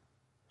priest.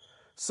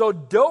 So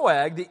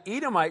Doeg, the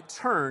Edomite,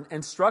 turned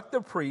and struck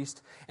the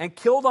priest and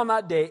killed on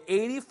that day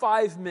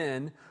 85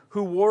 men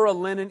who wore a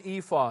linen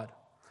ephod.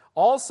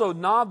 Also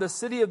Nob, the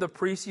city of the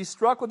priests, he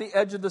struck with the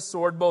edge of the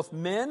sword both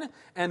men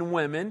and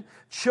women,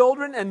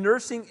 children and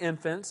nursing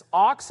infants,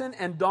 oxen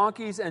and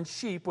donkeys and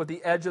sheep with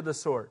the edge of the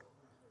sword.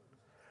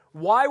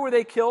 Why were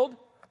they killed?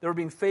 They were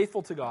being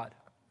faithful to God.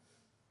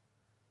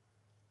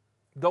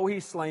 Though he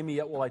slay me,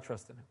 yet will I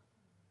trust in him.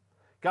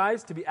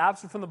 Guys, to be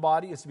absent from the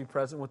body is to be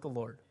present with the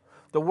Lord.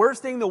 The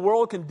worst thing the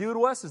world can do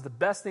to us is the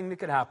best thing that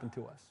could happen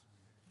to us.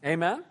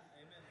 Amen?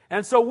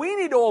 And so we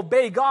need to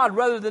obey God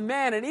rather than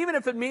man. And even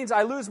if it means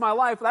I lose my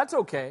life, that's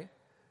okay.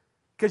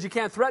 Because you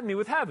can't threaten me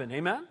with heaven.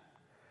 Amen?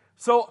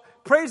 So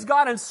praise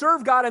God and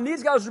serve God. And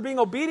these guys were being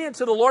obedient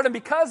to the Lord. And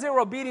because they were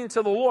obedient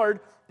to the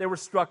Lord, they were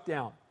struck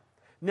down.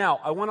 Now,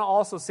 I want to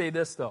also say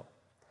this, though.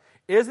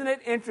 Isn't it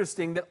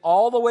interesting that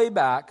all the way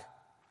back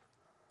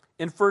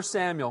in 1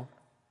 Samuel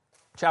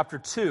chapter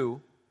 2,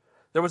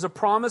 there was a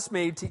promise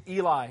made to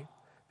Eli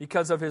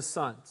because of his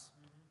sons.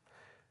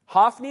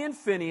 Hophni and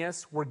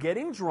Phinehas were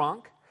getting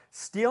drunk,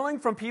 stealing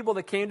from people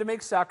that came to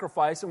make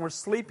sacrifice, and were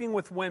sleeping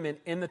with women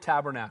in the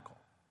tabernacle.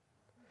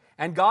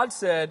 And God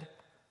said,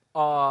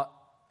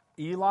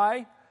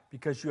 Eli,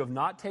 because you have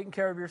not taken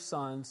care of your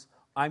sons,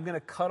 I'm going to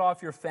cut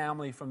off your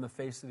family from the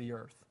face of the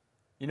earth.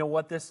 You know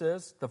what this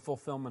is? The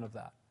fulfillment of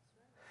that.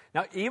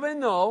 Now, even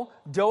though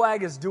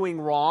Doeg is doing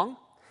wrong,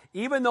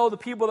 even though the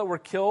people that were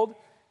killed,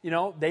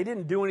 they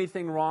didn't do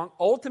anything wrong.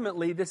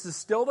 Ultimately, this is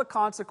still the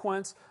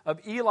consequence of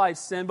Eli's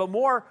sin, but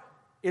more,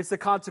 it's the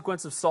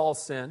consequence of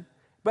Saul's sin.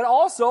 But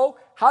also,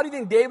 how do you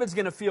think David's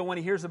going to feel when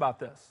he hears about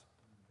this?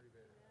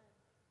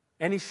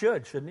 And he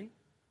should, shouldn't he?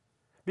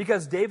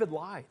 Because David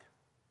lied.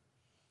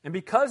 And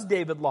because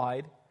David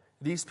lied,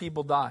 these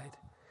people died.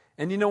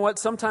 And you know what?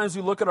 Sometimes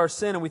we look at our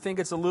sin and we think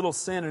it's a little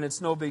sin and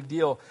it's no big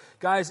deal.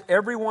 Guys,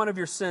 every one of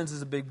your sins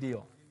is a big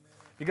deal.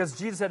 Because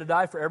Jesus had to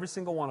die for every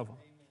single one of them.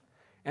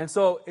 And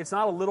so it's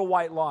not a little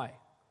white lie.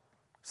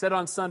 Said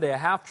on Sunday, a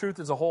half-truth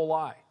is a whole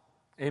lie.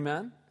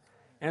 Amen?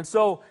 And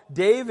so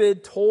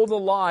David told a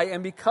lie,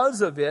 and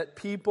because of it,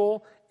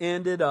 people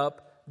ended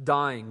up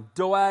dying.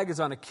 Doeg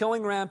is on a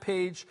killing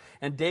rampage,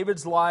 and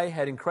David's lie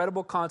had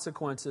incredible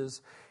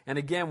consequences. And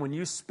again, when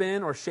you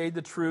spin or shade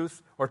the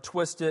truth or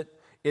twist it,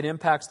 it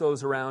impacts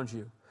those around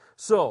you.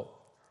 So,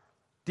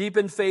 deep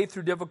in faith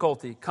through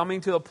difficulty,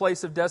 coming to a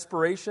place of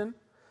desperation,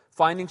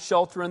 finding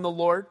shelter in the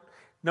Lord.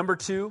 Number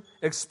 2,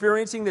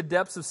 experiencing the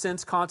depths of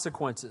sin's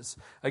consequences.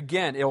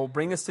 Again, it will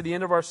bring us to the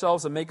end of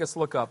ourselves and make us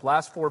look up.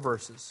 Last 4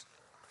 verses.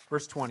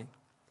 Verse 20.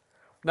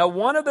 Now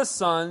one of the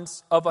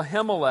sons of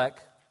Ahimelech,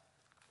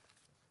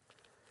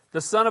 the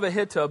son of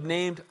Ahitub,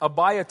 named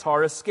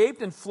Abiathar,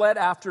 escaped and fled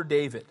after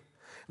David.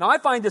 Now I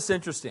find this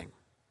interesting.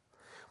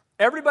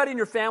 Everybody in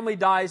your family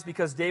dies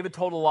because David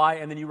told a lie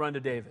and then you run to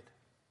David.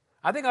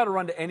 I think I ought to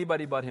run to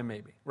anybody but him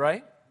maybe,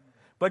 right?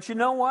 But you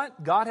know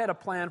what? God had a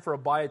plan for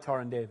Abiathar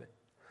and David.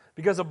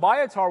 Because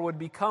Abiathar would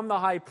become the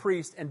high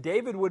priest and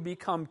David would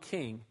become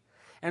king.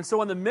 And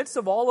so in the midst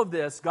of all of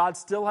this, God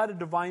still had a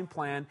divine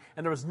plan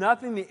and there was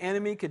nothing the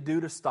enemy could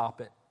do to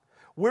stop it.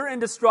 We're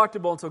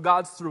indestructible until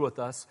God's through with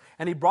us.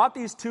 And he brought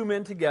these 2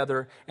 men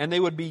together and they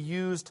would be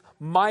used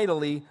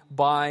mightily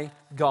by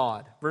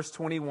God. Verse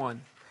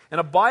 21. And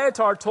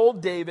Abiathar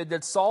told David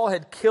that Saul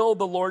had killed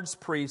the Lord's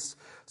priests.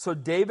 So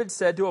David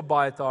said to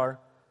Abiathar,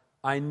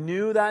 I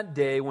knew that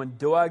day when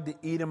Doeg the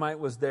Edomite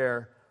was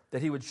there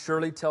that he would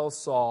surely tell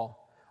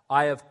Saul,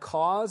 I have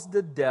caused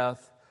the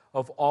death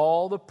of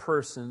all the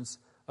persons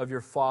of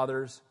your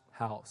father's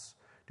house.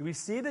 Do we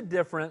see the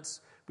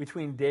difference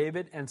between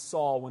David and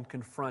Saul when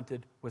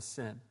confronted with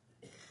sin?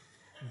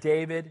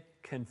 David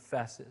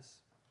confesses.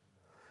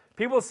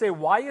 People say,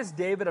 why is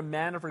David a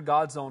man after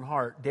God's own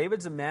heart?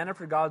 David's a man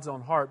after God's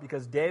own heart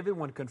because David,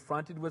 when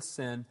confronted with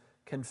sin,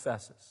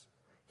 confesses.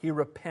 He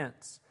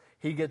repents.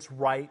 He gets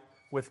right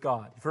with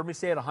God. You've heard me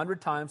say it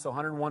 100 times, so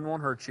 101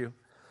 won't hurt you.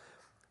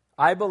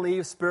 I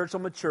believe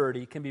spiritual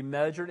maturity can be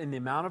measured in the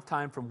amount of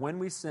time from when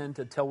we sin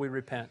to until we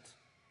repent.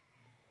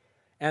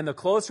 And the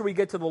closer we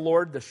get to the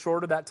Lord, the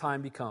shorter that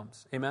time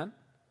becomes. Amen?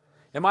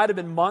 It might have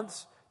been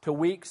months to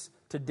weeks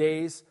to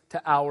days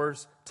to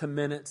hours to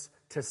minutes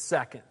to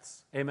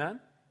seconds. Amen?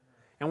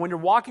 And when you're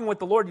walking with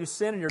the Lord, you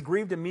sin and you're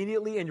grieved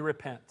immediately and you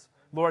repent.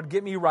 Lord,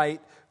 get me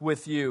right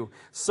with you.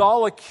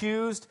 Saul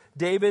accused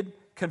David,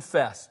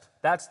 confessed.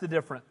 That's the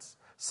difference.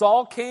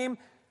 Saul came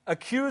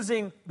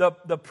accusing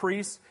the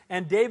priest,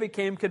 and David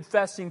came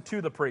confessing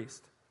to the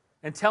priest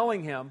and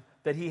telling him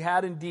that he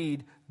had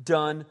indeed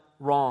done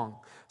wrong.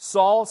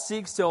 Saul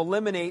seeks to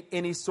eliminate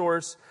any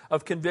source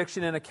of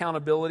conviction and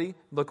accountability.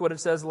 Look what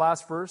it says,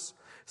 last verse.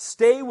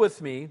 Stay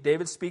with me,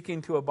 David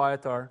speaking to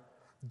Abiathar.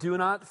 Do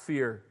not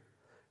fear,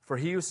 for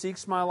he who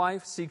seeks my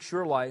life seeks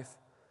your life,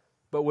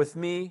 but with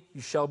me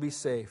you shall be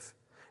safe.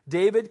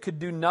 David could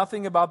do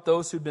nothing about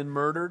those who'd been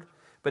murdered,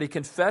 but he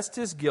confessed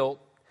his guilt.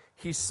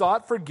 He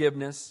sought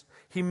forgiveness.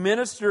 He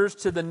ministers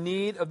to the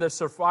need of the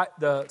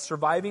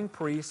surviving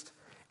priest.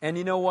 And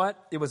you know what?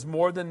 It was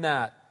more than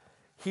that.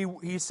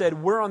 He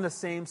said, we're on the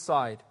same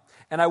side,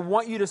 and I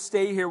want you to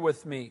stay here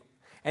with me.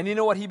 And you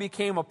know what? He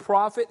became a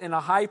prophet and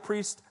a high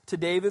priest to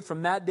David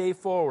from that day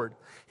forward.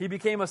 He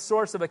became a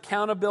source of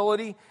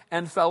accountability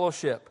and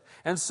fellowship.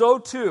 And so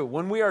too,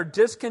 when we are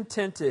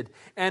discontented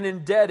and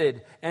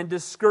indebted and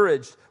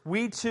discouraged,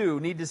 we too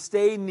need to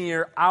stay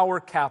near our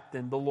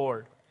captain, the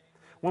Lord.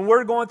 When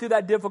we're going through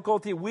that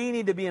difficulty, we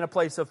need to be in a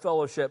place of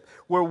fellowship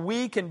where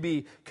we can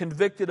be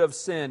convicted of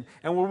sin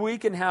and where we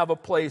can have a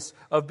place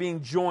of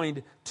being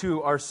joined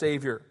to our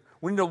Savior.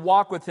 We need to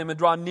walk with Him and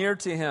draw near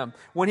to Him.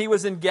 When he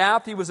was in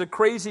Gath, he was a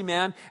crazy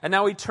man, and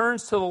now he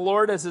turns to the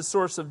Lord as his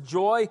source of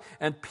joy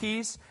and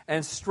peace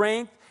and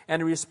strength,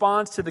 and he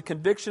responds to the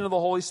conviction of the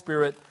Holy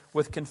Spirit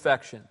with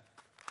confession.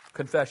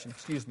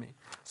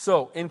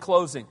 So, in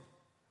closing,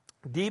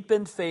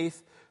 deepened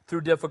faith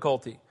through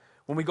difficulty.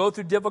 When we go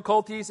through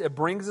difficulties, it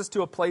brings us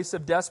to a place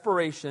of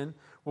desperation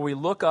where we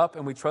look up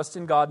and we trust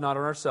in God, not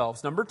in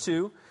ourselves. Number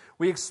 2,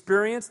 we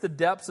experience the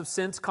depths of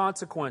sin's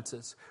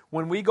consequences.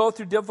 When we go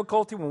through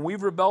difficulty, when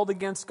we've rebelled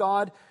against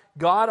God,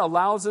 God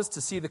allows us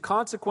to see the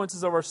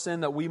consequences of our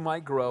sin that we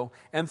might grow.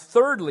 And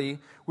thirdly,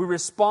 we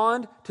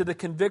respond to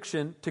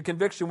conviction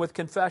with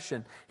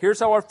confession. Here's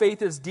how our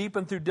faith is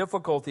deepened through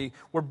difficulty.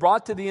 We're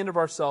brought to the end of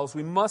ourselves.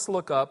 We must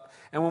look up.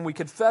 And when we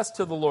confess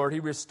to the Lord, He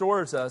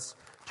restores us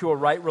to a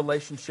right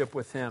relationship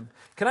with Him.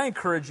 Can I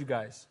encourage you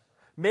guys?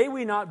 May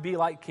we not be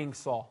like King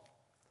Saul.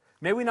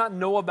 May we not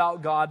know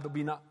about God,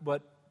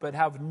 but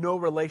have no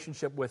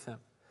relationship with Him.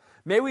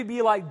 May we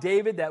be like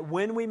David, that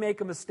when we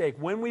make a mistake,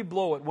 when we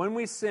blow it, when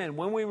we sin,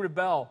 when we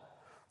rebel,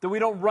 that we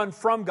don't run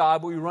from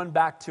God, but we run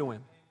back to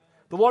Him.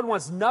 The Lord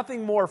wants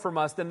nothing more from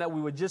us than that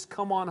we would just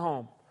come on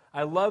home.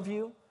 I love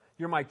you.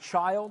 You're my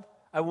child.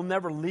 I will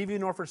never leave you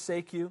nor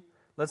forsake you.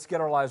 Let's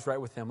get our lives right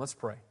with Him. Let's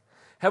pray.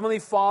 Heavenly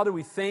Father,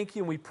 we thank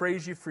You and we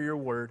praise You for Your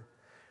word.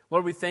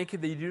 Lord, we thank You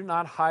that You do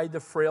not hide the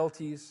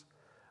frailties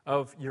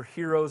of Your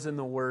heroes in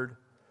the word.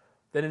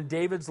 That in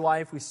David's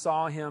life we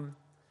saw him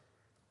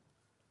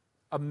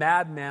a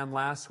madman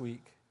last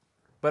week,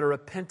 but a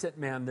repentant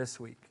man this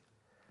week.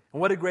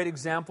 And what a great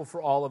example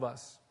for all of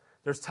us.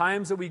 There's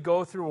times that we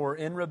go through where we're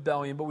in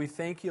rebellion, but we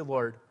thank You,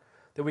 Lord,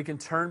 that we can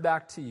turn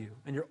back to You,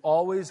 and You're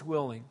always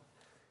willing,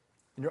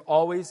 and You're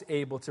always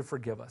able to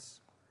forgive us.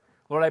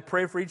 Lord, I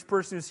pray for each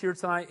person who's here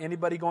tonight,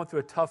 anybody going through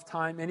a tough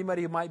time,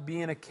 anybody who might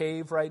be in a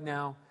cave right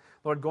now,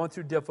 Lord, going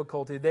through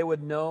difficulty, they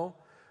would know,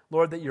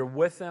 Lord, that You're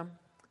with them,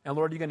 and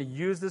Lord, You're going to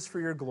use this for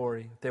Your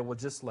glory. They will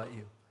just let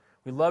You.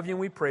 We love You and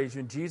we praise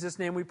You. In Jesus'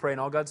 name we pray.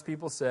 And all God's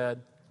people said,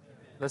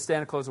 amen. Let's stand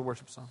and close the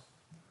worship song.